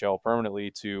the AHL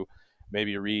permanently to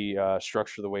maybe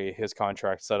restructure the way his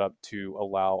contract's set up to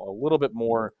allow a little bit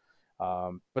more.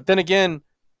 But then again,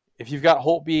 if you've got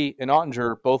Holtby and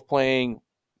Ottinger both playing,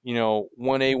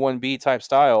 1A, 1B type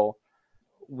style,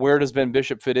 where does Ben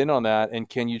Bishop fit in on that? And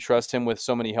can you trust him with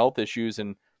so many health issues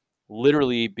and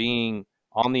literally being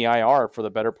on the IR for the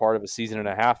better part of a season and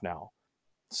a half now?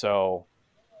 So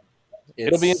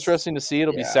it'll be interesting to see.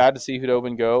 It'll be sad to see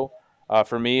Hudobin go.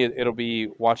 For me, it'll be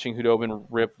watching Hudobin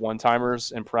rip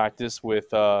one-timers in practice with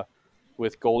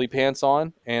goalie pants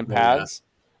on and pads.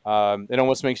 It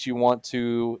almost makes you want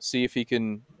to see if he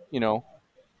can,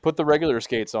 put the regular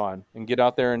skates on and get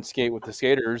out there and skate with the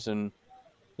skaters and,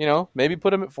 maybe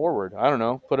put him at forward. I don't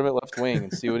know, put him at left wing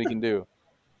and see what he can do.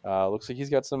 Looks like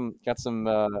he's got some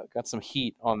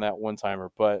heat on that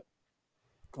one-timer. But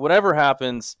whatever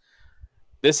happens,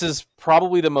 this is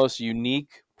probably the most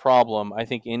unique problem I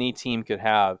think any team could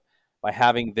have by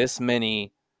having this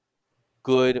many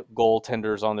good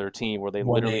goaltenders on their team where they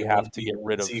 1A, literally have to 1B, get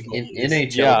rid of. 1C In goalies.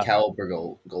 NHL Yeah. caliber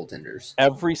goaltenders.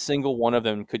 Every single one of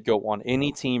them could go on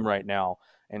any team right now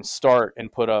and start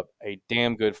and put up a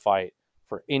damn good fight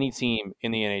for any team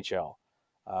in the NHL.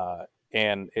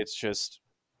 And it's just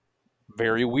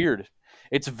very weird.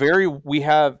 It's very we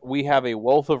have a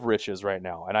wealth of riches right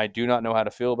now, and I do not know how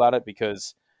to feel about it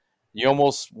because you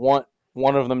almost want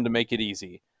one of them to make it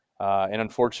easy. And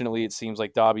unfortunately, it seems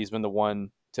like Dobby's been the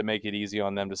one to make it easy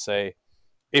on them to say,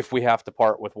 if we have to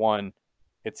part with one,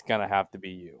 it's going to have to be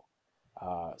you.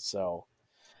 So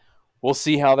we'll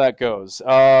see how that goes.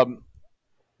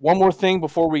 One more thing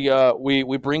before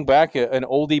we bring back an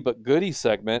oldie but goodie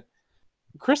segment.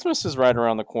 Christmas is right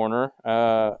around the corner.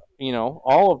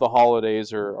 All of the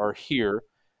holidays are here.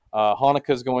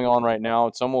 Hanukkah's going on right now.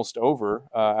 It's almost over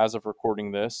as of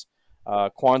recording this.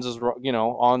 Kwanzaa's,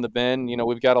 on the bend.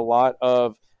 We've got a lot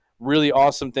of really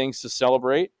awesome things to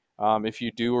celebrate. If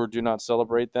you do or do not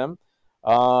celebrate them,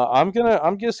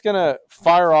 I'm just gonna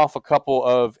fire off a couple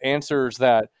of answers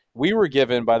that we were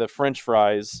given by the French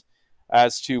fries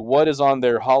as to what is on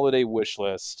their holiday wish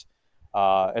list.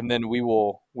 And then we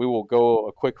will go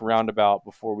a quick roundabout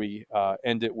before we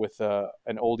end it with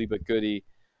an oldie but goodie.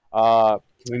 Can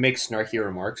we make snarky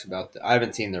remarks about I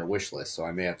haven't seen their wish list, so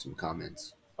I may have some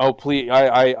comments. Oh please,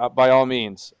 I by all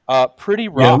means. Pretty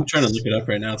rocks. Yeah, I'm trying to look it up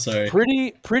right now. Sorry.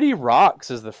 Pretty rocks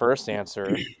is the first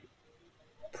answer.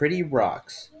 Pretty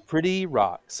rocks. Pretty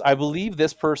rocks. I believe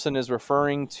this person is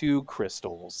referring to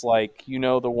crystals, like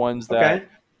the ones that Okay.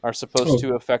 are supposed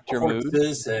to affect your mood.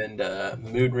 Quartzes and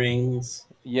mood rings.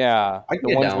 Yeah, I can the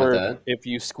get ones down with where that. if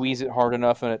you squeeze it hard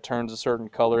enough and it turns a certain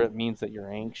color, it means that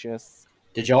you're anxious.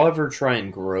 Did y'all ever try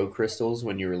and grow crystals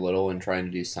when you were little and trying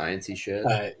to do sciencey shit?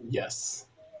 Yes,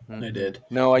 Mhm. I did.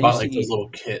 No, I Bought used to like those eat. little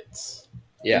kits. I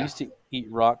Yeah, used to eat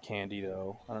rock candy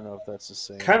though. I don't know if that's the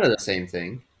same. kind of the same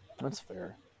thing. That's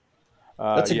fair.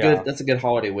 That's a Yeah. good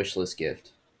holiday wish list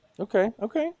gift. Okay.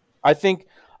 I think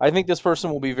this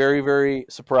person will be very very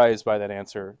surprised by that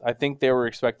answer. I think they were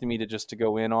expecting me to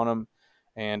go in on them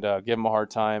and give them a hard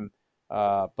time,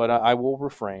 but I will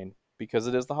refrain because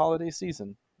it is the holiday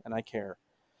season and I care.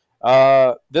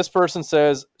 This person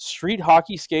says street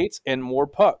hockey skates and more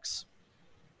pucks.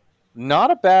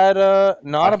 Not a bad.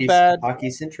 Hockey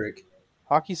centric.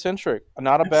 Hockey centric.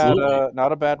 Absolutely.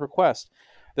 Not a bad request.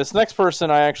 This next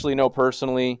person I actually know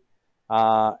personally,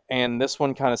 and this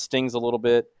one kind of stings a little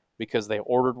bit because they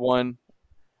ordered one.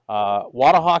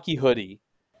 Wada Hockey hoodie.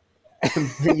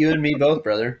 You and me both,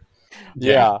 brother.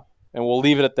 Yeah, and we'll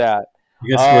leave it at that. I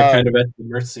guess we're kind of at the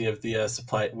mercy of the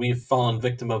supply. We've fallen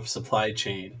victim of supply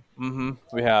chain.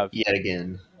 We have. Yet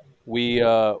again. We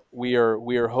are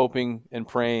hoping and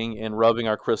praying and rubbing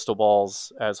our crystal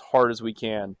balls as hard as we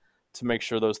can to make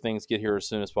sure those things get here as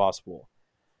soon as possible.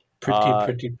 Pretty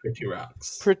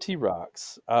rocks. Pretty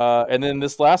rocks. And then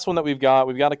this last one that we've got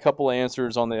a couple of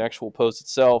answers on the actual post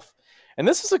itself. And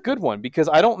this is a good one because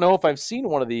I don't know if I've seen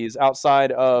one of these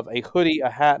outside of a hoodie, a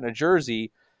hat, and a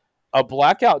jersey. A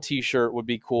blackout t-shirt would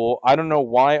be cool. I don't know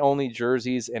why only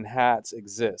jerseys and hats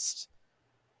exist.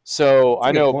 So That's a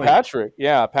I good know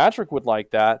point. Patrick would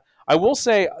like that. I will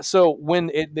say, so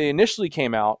when they initially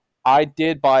came out, I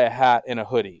did buy a hat and a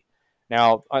hoodie.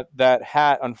 Now, that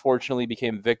hat unfortunately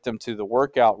became victim to the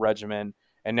workout regimen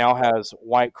and now has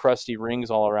white crusty rings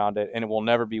all around it, and it will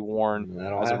never be worn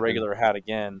That'll as a happen. regular hat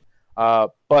again.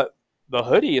 But the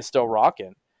hoodie is still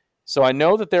rocking. So I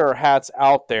know that there are hats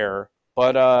out there,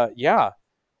 but yeah,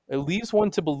 it leaves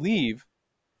one to believe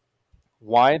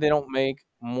why they don't make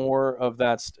more of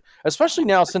that, especially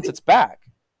now since it's back.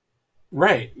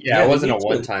 Right. Yeah, it they wasn't a need to-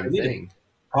 one-time they need to thing.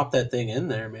 Pop that thing in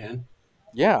there, man.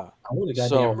 Yeah. I want a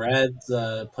So- goddamn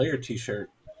Reds player T-shirt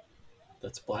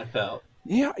that's blacked out.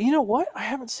 Yeah, you know what? I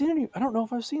haven't seen any. I don't know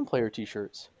if I've seen player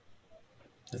T-shirts.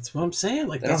 That's what I'm saying.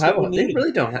 Like They don't that's have what one. we They need.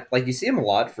 really don't have. Like you see them a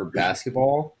lot for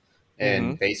basketball and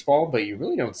Mm-hmm. baseball, but you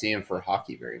really don't see them for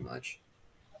hockey very much.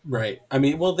 Right. I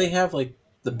mean, well, they have like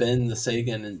the Ben, the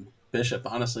Sagan, and Bishop.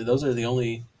 Honestly, those are the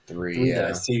only three that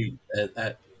I see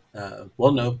at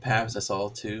well, no, Pavs I saw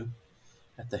too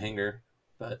at the hangar.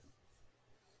 But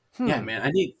yeah, man,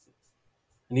 I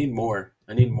need more.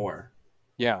 I need more.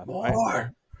 Yeah, More.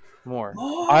 more. More.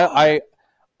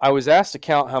 I was asked to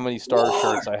count how many Star More!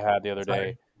 shirts I had the other Sorry.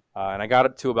 day, and I got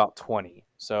it to about 20.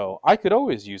 So I could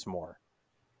always use more.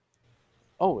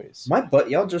 Always.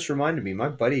 Y'all just reminded me. My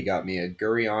buddy got me a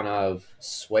Gurionov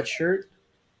sweatshirt,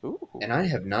 Ooh. and I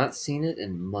have not seen it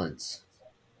in months.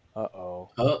 Uh-oh.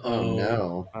 Uh Oh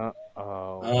no!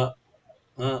 Uh-oh.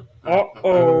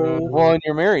 Uh-oh. Well, and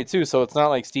you're married too, so it's not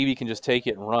like Stevie can just take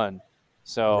it and run.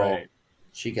 So Right.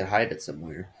 She could hide it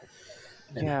somewhere.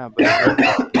 Yeah, but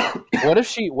what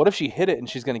if she hit it and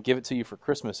she's going to give it to you for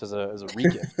Christmas as a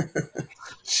regift?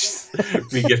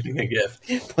 Regifting a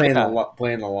gift. playing Yeah.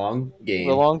 playing the long game.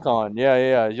 The long con.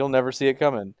 Yeah. You'll never see it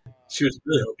coming. She was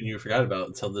really hoping you forgot about it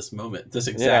until this moment, this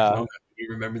exact Yeah. moment. You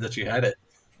remember that you had it.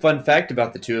 Fun fact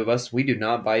about the two of us: we do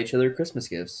not buy each other Christmas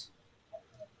gifts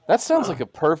That sounds like a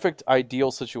perfect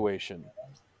ideal situation.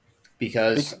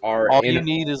 because All you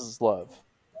need is love.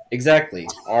 exactly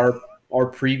our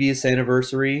previous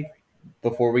anniversary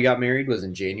before we got married was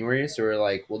in January, so we're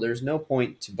like, well, there's no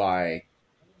point to buy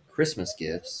Christmas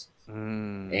gifts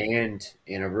and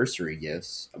anniversary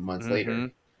gifts a month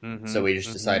later. So we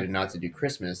just decided not to do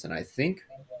Christmas, and I think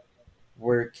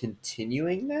we're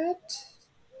continuing that.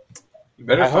 You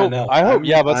better find out. I hope.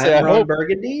 Yeah, but say I Ron hope.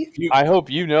 Burgundy. I hope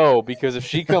you know, because if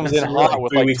she comes in You're like hot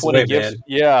with 3 like weeks 20 away, gifts, man.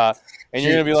 yeah, and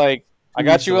you're gonna be like, "I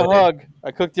got weeks you a away. hug.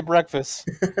 I cooked you breakfast.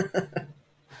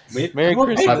 Wait, Merry I'm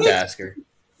okay Christmas." I'll have with to it. ask her.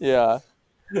 Yeah.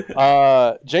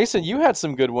 Jason, you had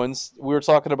some good ones. We were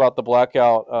talking about the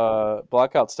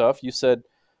blackout stuff. You said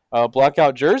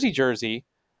blackout jersey.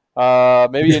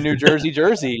 Maybe a New Jersey.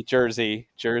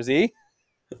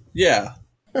 Yeah.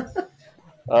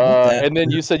 that. And then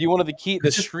you said you wanted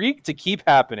the streak to keep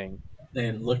happening.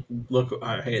 And look,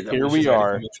 hey, that Here was we just already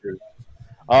are. coming true.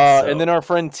 And then our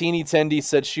friend Teeny Tendy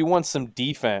said she wants some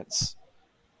defense.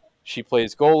 She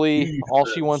plays goalie. All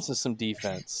she wants is some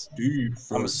defense.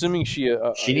 I'm assuming she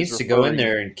needs to go in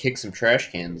there and kick some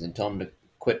trash cans and tell them to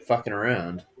quit fucking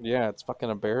around. Yeah, it's fucking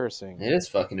embarrassing. It is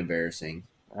fucking embarrassing.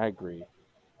 I agree.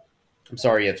 I'm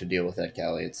sorry you have to deal with that,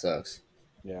 Callie. It sucks.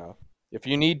 Yeah. If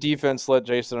you need defense, let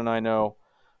Jason and I know.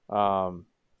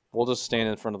 We'll just stand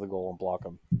in front of the goal and block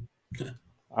them.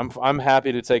 I'm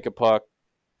happy to take a puck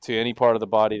to any part of the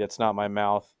body that's not my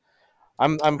mouth.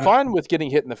 I'm fine with getting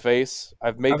hit in the face.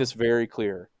 I've made this very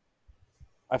clear.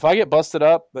 If I get busted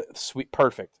up, sweet,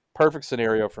 perfect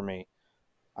scenario for me.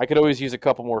 I could always use a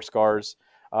couple more scars,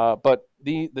 but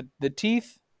the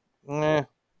teeth,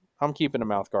 I'm keeping a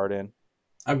mouth guard in.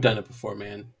 I've done it before,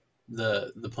 man.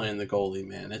 The playing the goalie,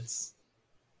 man.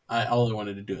 All I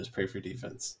wanted to do was pray for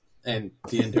defense and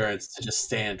the endurance to just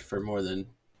stand for more than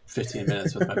 15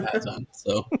 minutes with my pads on.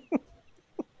 So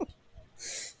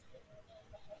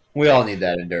we all need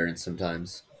that endurance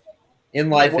sometimes in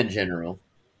life in general.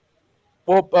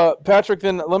 Well, Patrick,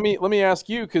 then let me ask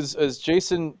you, because as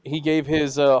Jason, he gave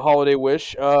his holiday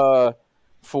wish for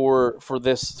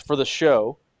the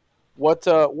show. What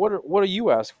do you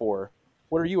ask for?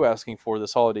 What are you asking for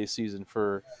this holiday season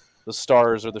for the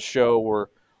Stars or the show, or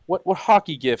what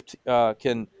hockey gift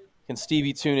can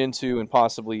Stevie tune into and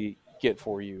possibly get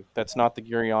for you? That's not the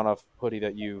Gurianov hoodie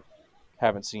that you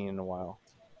haven't seen in a while.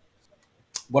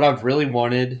 What I've really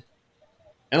wanted,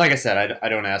 and like I said, I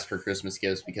don't ask for Christmas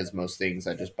gifts because most things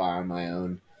I just buy on my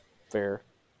own. Fair.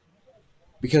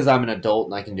 Because I'm an adult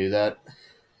and I can do that.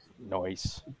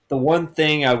 Nice. The one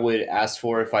thing I would ask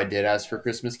for if I did ask for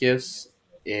Christmas gifts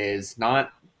is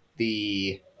not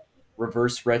the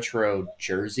reverse retro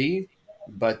jersey,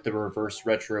 but the reverse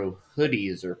retro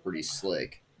hoodies are pretty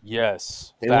slick.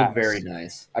 Yes. They look very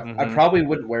nice. I probably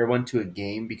wouldn't wear one to a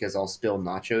game because I'll spill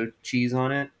nacho cheese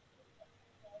on it.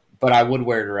 But I would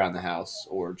wear it around the house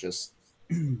or just,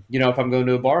 if I'm going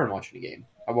to a bar and watching a game.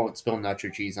 I won't spill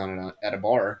nacho cheese on it at a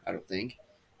bar, I don't think.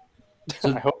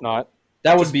 So I hope not.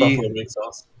 That would just be buffalo meat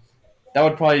sauce. That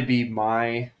would probably be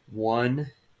my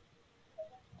one.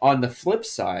 On the flip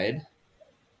side,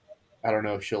 I don't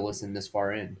know if she'll listen this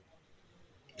far in.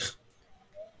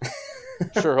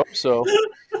 Sure hope so.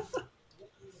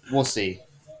 We'll see.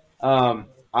 I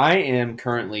am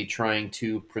currently trying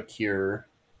to procure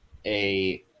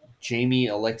a Jamie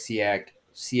Alexiak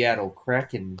Seattle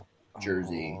Kraken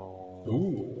jersey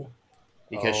Ooh.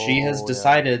 because she has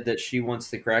decided that she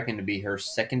wants the Kraken to be her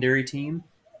secondary team,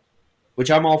 which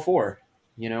I'm all for.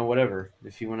 Whatever.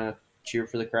 If you want to cheer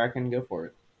for the Kraken, go for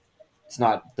it. It's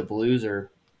not the Blues or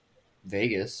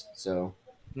Vegas, so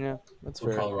Yeah, that's Or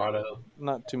fair. Colorado.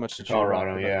 Not too much to cheer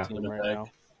Colorado, about for that yeah. team right now.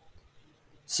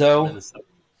 So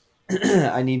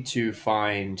Minnesota. I need to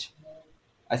find.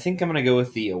 I think I'm gonna go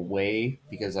with the away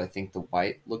because I think the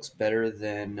white looks better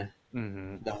than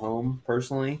Mm-hmm. the home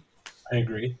personally. I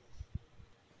agree.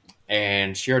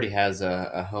 And she already has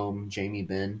a home Jamie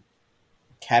Benn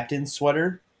captain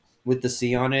sweater with the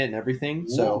C on it and everything.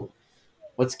 So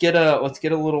let's get a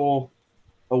little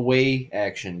away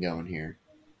action going here.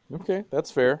 Okay,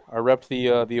 that's fair. I repped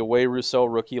the away Roussel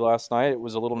rookie last night. It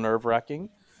was a little nerve wracking.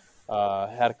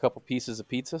 Had a couple pieces of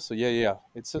pizza, so yeah.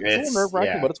 It's a little nerve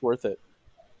wracking, but it's worth it.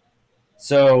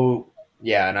 So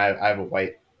yeah, and I have a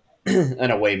white an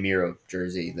away Miro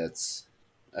jersey that's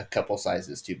a couple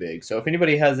sizes too big. So if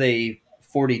anybody has a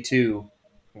 42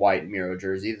 white Miro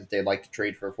jersey that they'd like to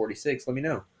trade for a 46, let me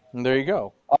know. And there you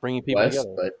go. Bringing people West,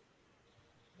 together.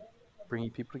 but Bringing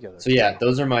people together. so yeah,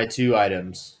 those are my 2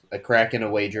 items: a Kraken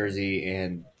away jersey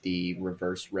and the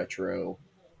reverse retro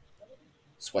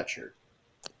sweatshirt.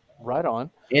 Right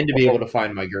on. And to be able to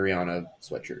find my Guriana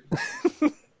sweatshirt.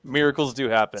 Miracles do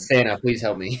happen. Santa, please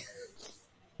help me.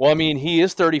 Well, I mean, he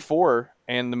is 34,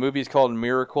 and the movie's called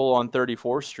Miracle on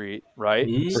 34th Street, right?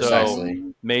 Mm, So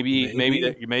Precisely. maybe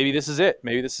this is it.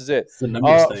 Maybe this is it. It's the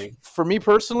numbers thing. For me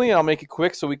personally, and I'll make it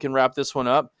quick so we can wrap this one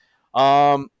up.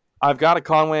 I've got a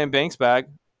Conway and Banks bag,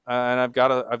 and I've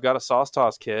got a sauce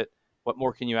toss kit. What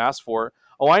more can you ask for?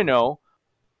 Oh, I know.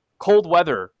 Cold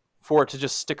weather for it to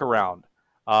just stick around.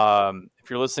 If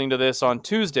you're listening to this on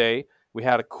Tuesday, we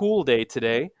had a cool day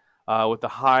today with the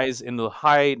highs in the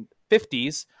high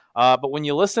 50s. But when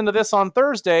you listen to this on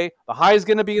Thursday, the high is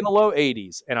going to be in the low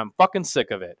 80s, and I'm fucking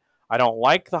sick of it. I don't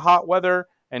like the hot weather,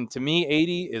 and to me,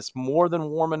 80 is more than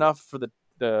warm enough for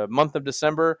the month of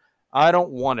December. I don't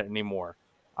want it anymore.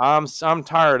 I'm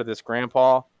tired of this,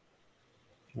 Grandpa.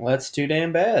 Well, that's too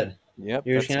damn bad. Yep,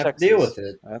 You're just that's going to have to deal Texas. with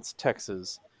it. That's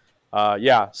Texas.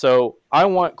 Yeah, so I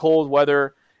want cold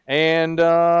weather, and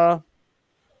I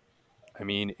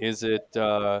mean, is it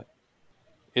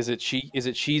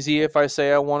cheesy if I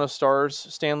say I want a Stars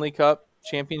Stanley Cup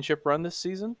championship run this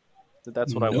season?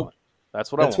 That's what I Nope. want.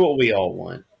 That's what I That's want. what we all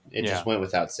want. It Yeah. just went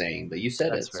without saying, but you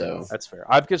said That's it, fair. so That's fair.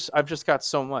 I've just got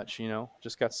so much,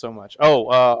 just got so much. Oh,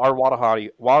 our Wada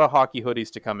Hockey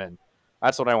hoodies to come in.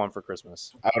 That's what I want for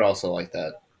Christmas. I would also like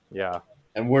that. Yeah,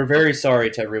 And we're very sorry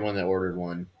to everyone that ordered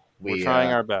one. we're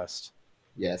trying our best.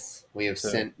 Yes, we have So-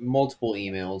 sent multiple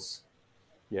emails.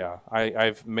 Yeah,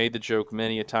 I've made the joke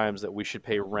many a times that we should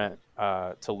pay rent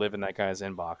to live in that guy's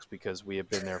inbox because we have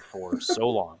been there for so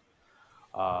long.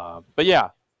 But yeah,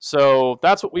 so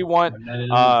that's what we want.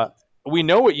 We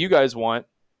know what you guys want,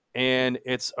 and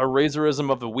it's a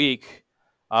Razorism of the week.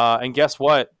 And guess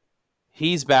what?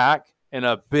 He's back in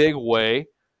a big way,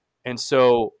 and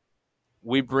so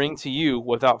we bring to you,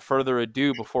 without further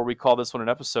ado, before we call this one an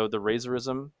episode, the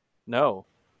Razorism. No,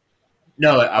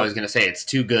 No, I was going to say it's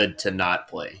too good to not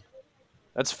play.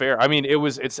 that's fair. I mean,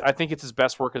 I think it's his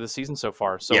best work of the season so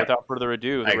far. So Yeah. without further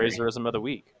ado, the I agree. Razorism of the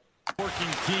week.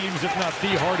 Working teams, if not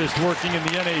the hardest working in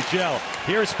the NHL.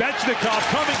 Here's Svechnikov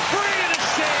coming free and a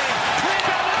save.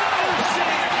 Rebound, another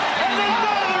save, and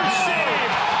another save.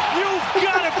 You've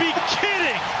got to be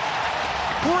kidding.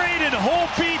 Braden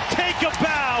Holtby take a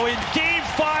bow in game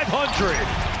 500.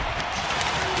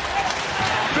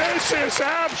 This is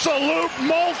absolute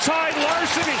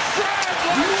multi-larceny.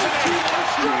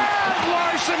 Grab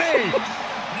larceny.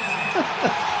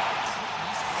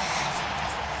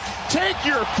 Take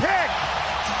your pick.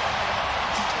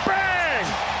 Bang!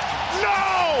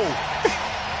 No!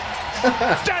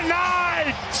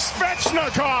 Denied!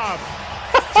 Svechnikov!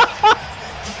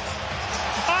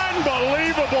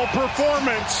 Unbelievable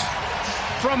performance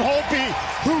from Holtby,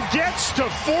 who gets to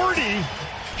 40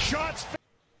 shots.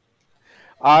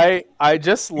 I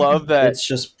just love that It's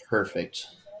just perfect.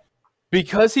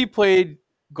 because he played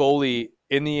goalie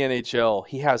in the NHL,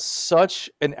 he has such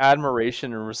an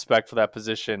admiration and respect for that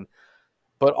position.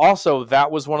 But also,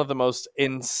 that was one of the most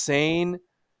insane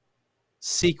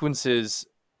sequences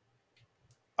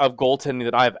of goaltending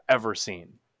that I've ever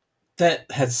seen. That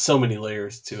had so many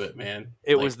layers to it, man.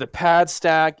 It was the pad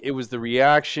stack, it was the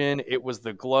reaction, it was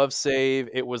the glove save,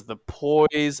 it was the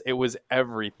poise, it was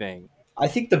everything. I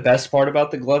think the best part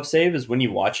about the glove save is when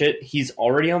you watch it, he's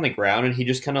already on the ground and he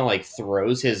just kind of like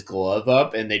throws his glove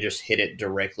up and they just hit it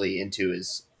directly into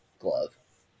his glove.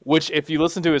 Which, if you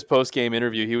listen to his post-game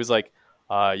interview, he was like,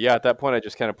 yeah, at that point, I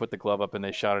just kind of put the glove up and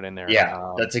they shot it in there.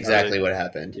 Yeah, that's exactly what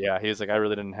happened. Yeah, he was like, I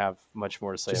really didn't have much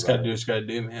more to say just about gotta it. do what you gotta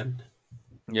do, man.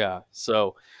 Yeah,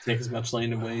 so Take as much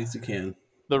lane away as you can.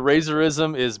 the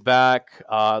Razorism is back.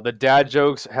 The dad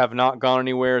jokes have not gone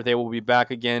anywhere. They will be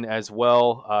back again as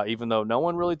well, even though no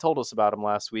one really told us about them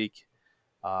last week.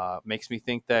 Makes me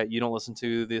think that you don't listen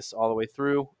to this all the way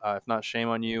through. If not, shame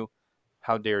on you.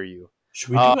 How dare you? Should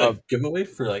we do a giveaway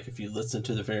for like if you listen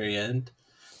to the very end?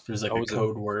 There's like a is it-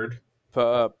 code word.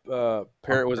 Was it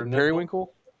Pumpernickel?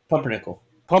 Periwinkle? Pumpernickel.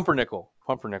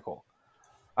 Pumpernickel.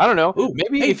 I don't know. Ooh,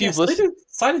 Maybe hey, if you've slide listened,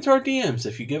 slide into our DMs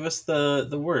if you give us the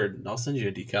word, and I'll send you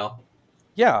a decal.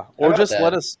 yeah, How about just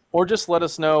that? let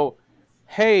us know.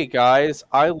 Hey guys,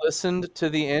 I listened to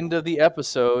the end of the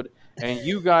episode, and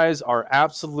you guys are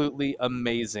absolutely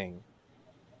amazing.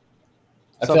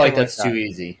 I feel Something like that's that. too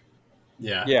easy.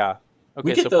 Yeah, Yeah. Okay,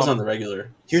 we get so those on the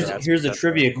regular. Here's so here's a that's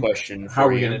trivia question for how are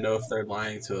we you. gonna know if they're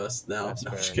lying to us? No, That's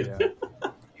no, I'm just fair, kidding.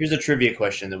 Here's a trivia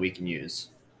question that we can use.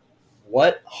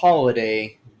 What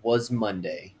holiday was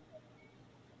Monday?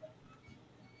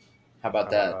 How about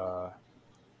that?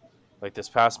 Like this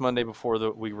past Monday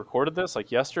before we recorded this,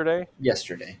 like yesterday.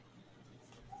 Yesterday.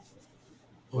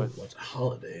 What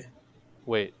holiday?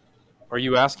 Wait, are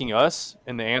you asking us?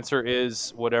 And the answer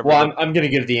is whatever. Well, I'm going to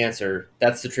give the answer.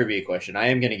 That's the trivia question. I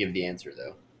am going to give the answer,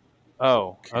 though.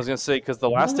 Oh, I was going to say, because the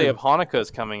last day of Hanukkah is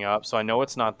coming up, so I know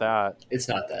it's not that. It's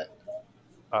not that.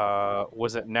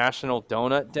 Was it National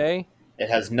Donut Day? It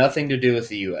has nothing to do with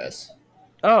the U.S.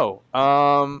 Oh,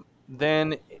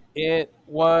 then it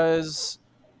was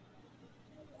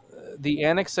the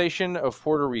annexation of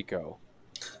Puerto Rico.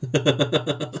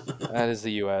 That is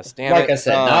the U.S. Damn Like it. I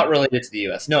said, not related to the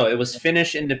U.S. No, it was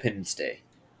Finnish Independence Day.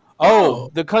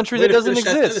 Oh, the country that doesn't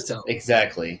exist.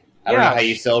 Exactly. I don't know how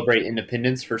you celebrate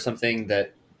independence for something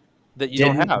that you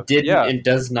don't have. And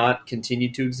does not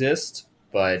continue to exist.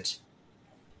 But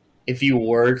if you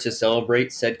were to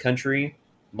celebrate said country,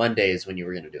 Monday is when you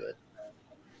were going to do it.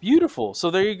 Beautiful.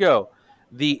 So there you go.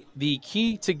 The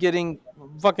key to getting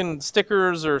fucking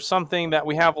stickers or something that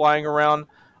we have lying around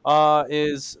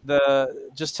is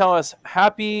just tell us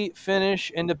Happy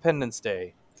Finnish Independence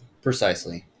Day.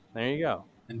 Precisely. There you go.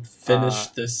 And finish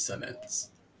this sentence.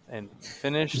 And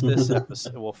finish this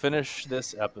episode. We'll finish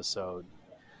this episode.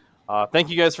 Thank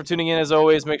you guys for tuning in. As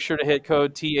always, make sure to hit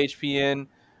code THPN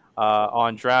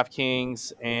on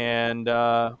DraftKings. And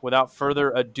without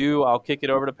further ado, I'll kick it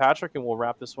over to Patrick and we'll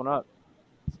wrap this one up.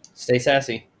 Stay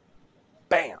sassy.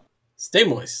 Bam. Stay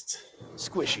moist.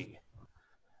 Squishy.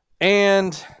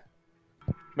 And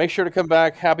make sure to come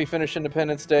back. Happy Finnish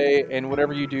Independence Day. And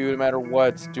whatever you do, no matter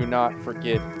what, do not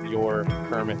forget your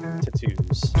Kermit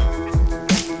tattoos.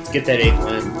 Get that 8th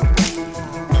win.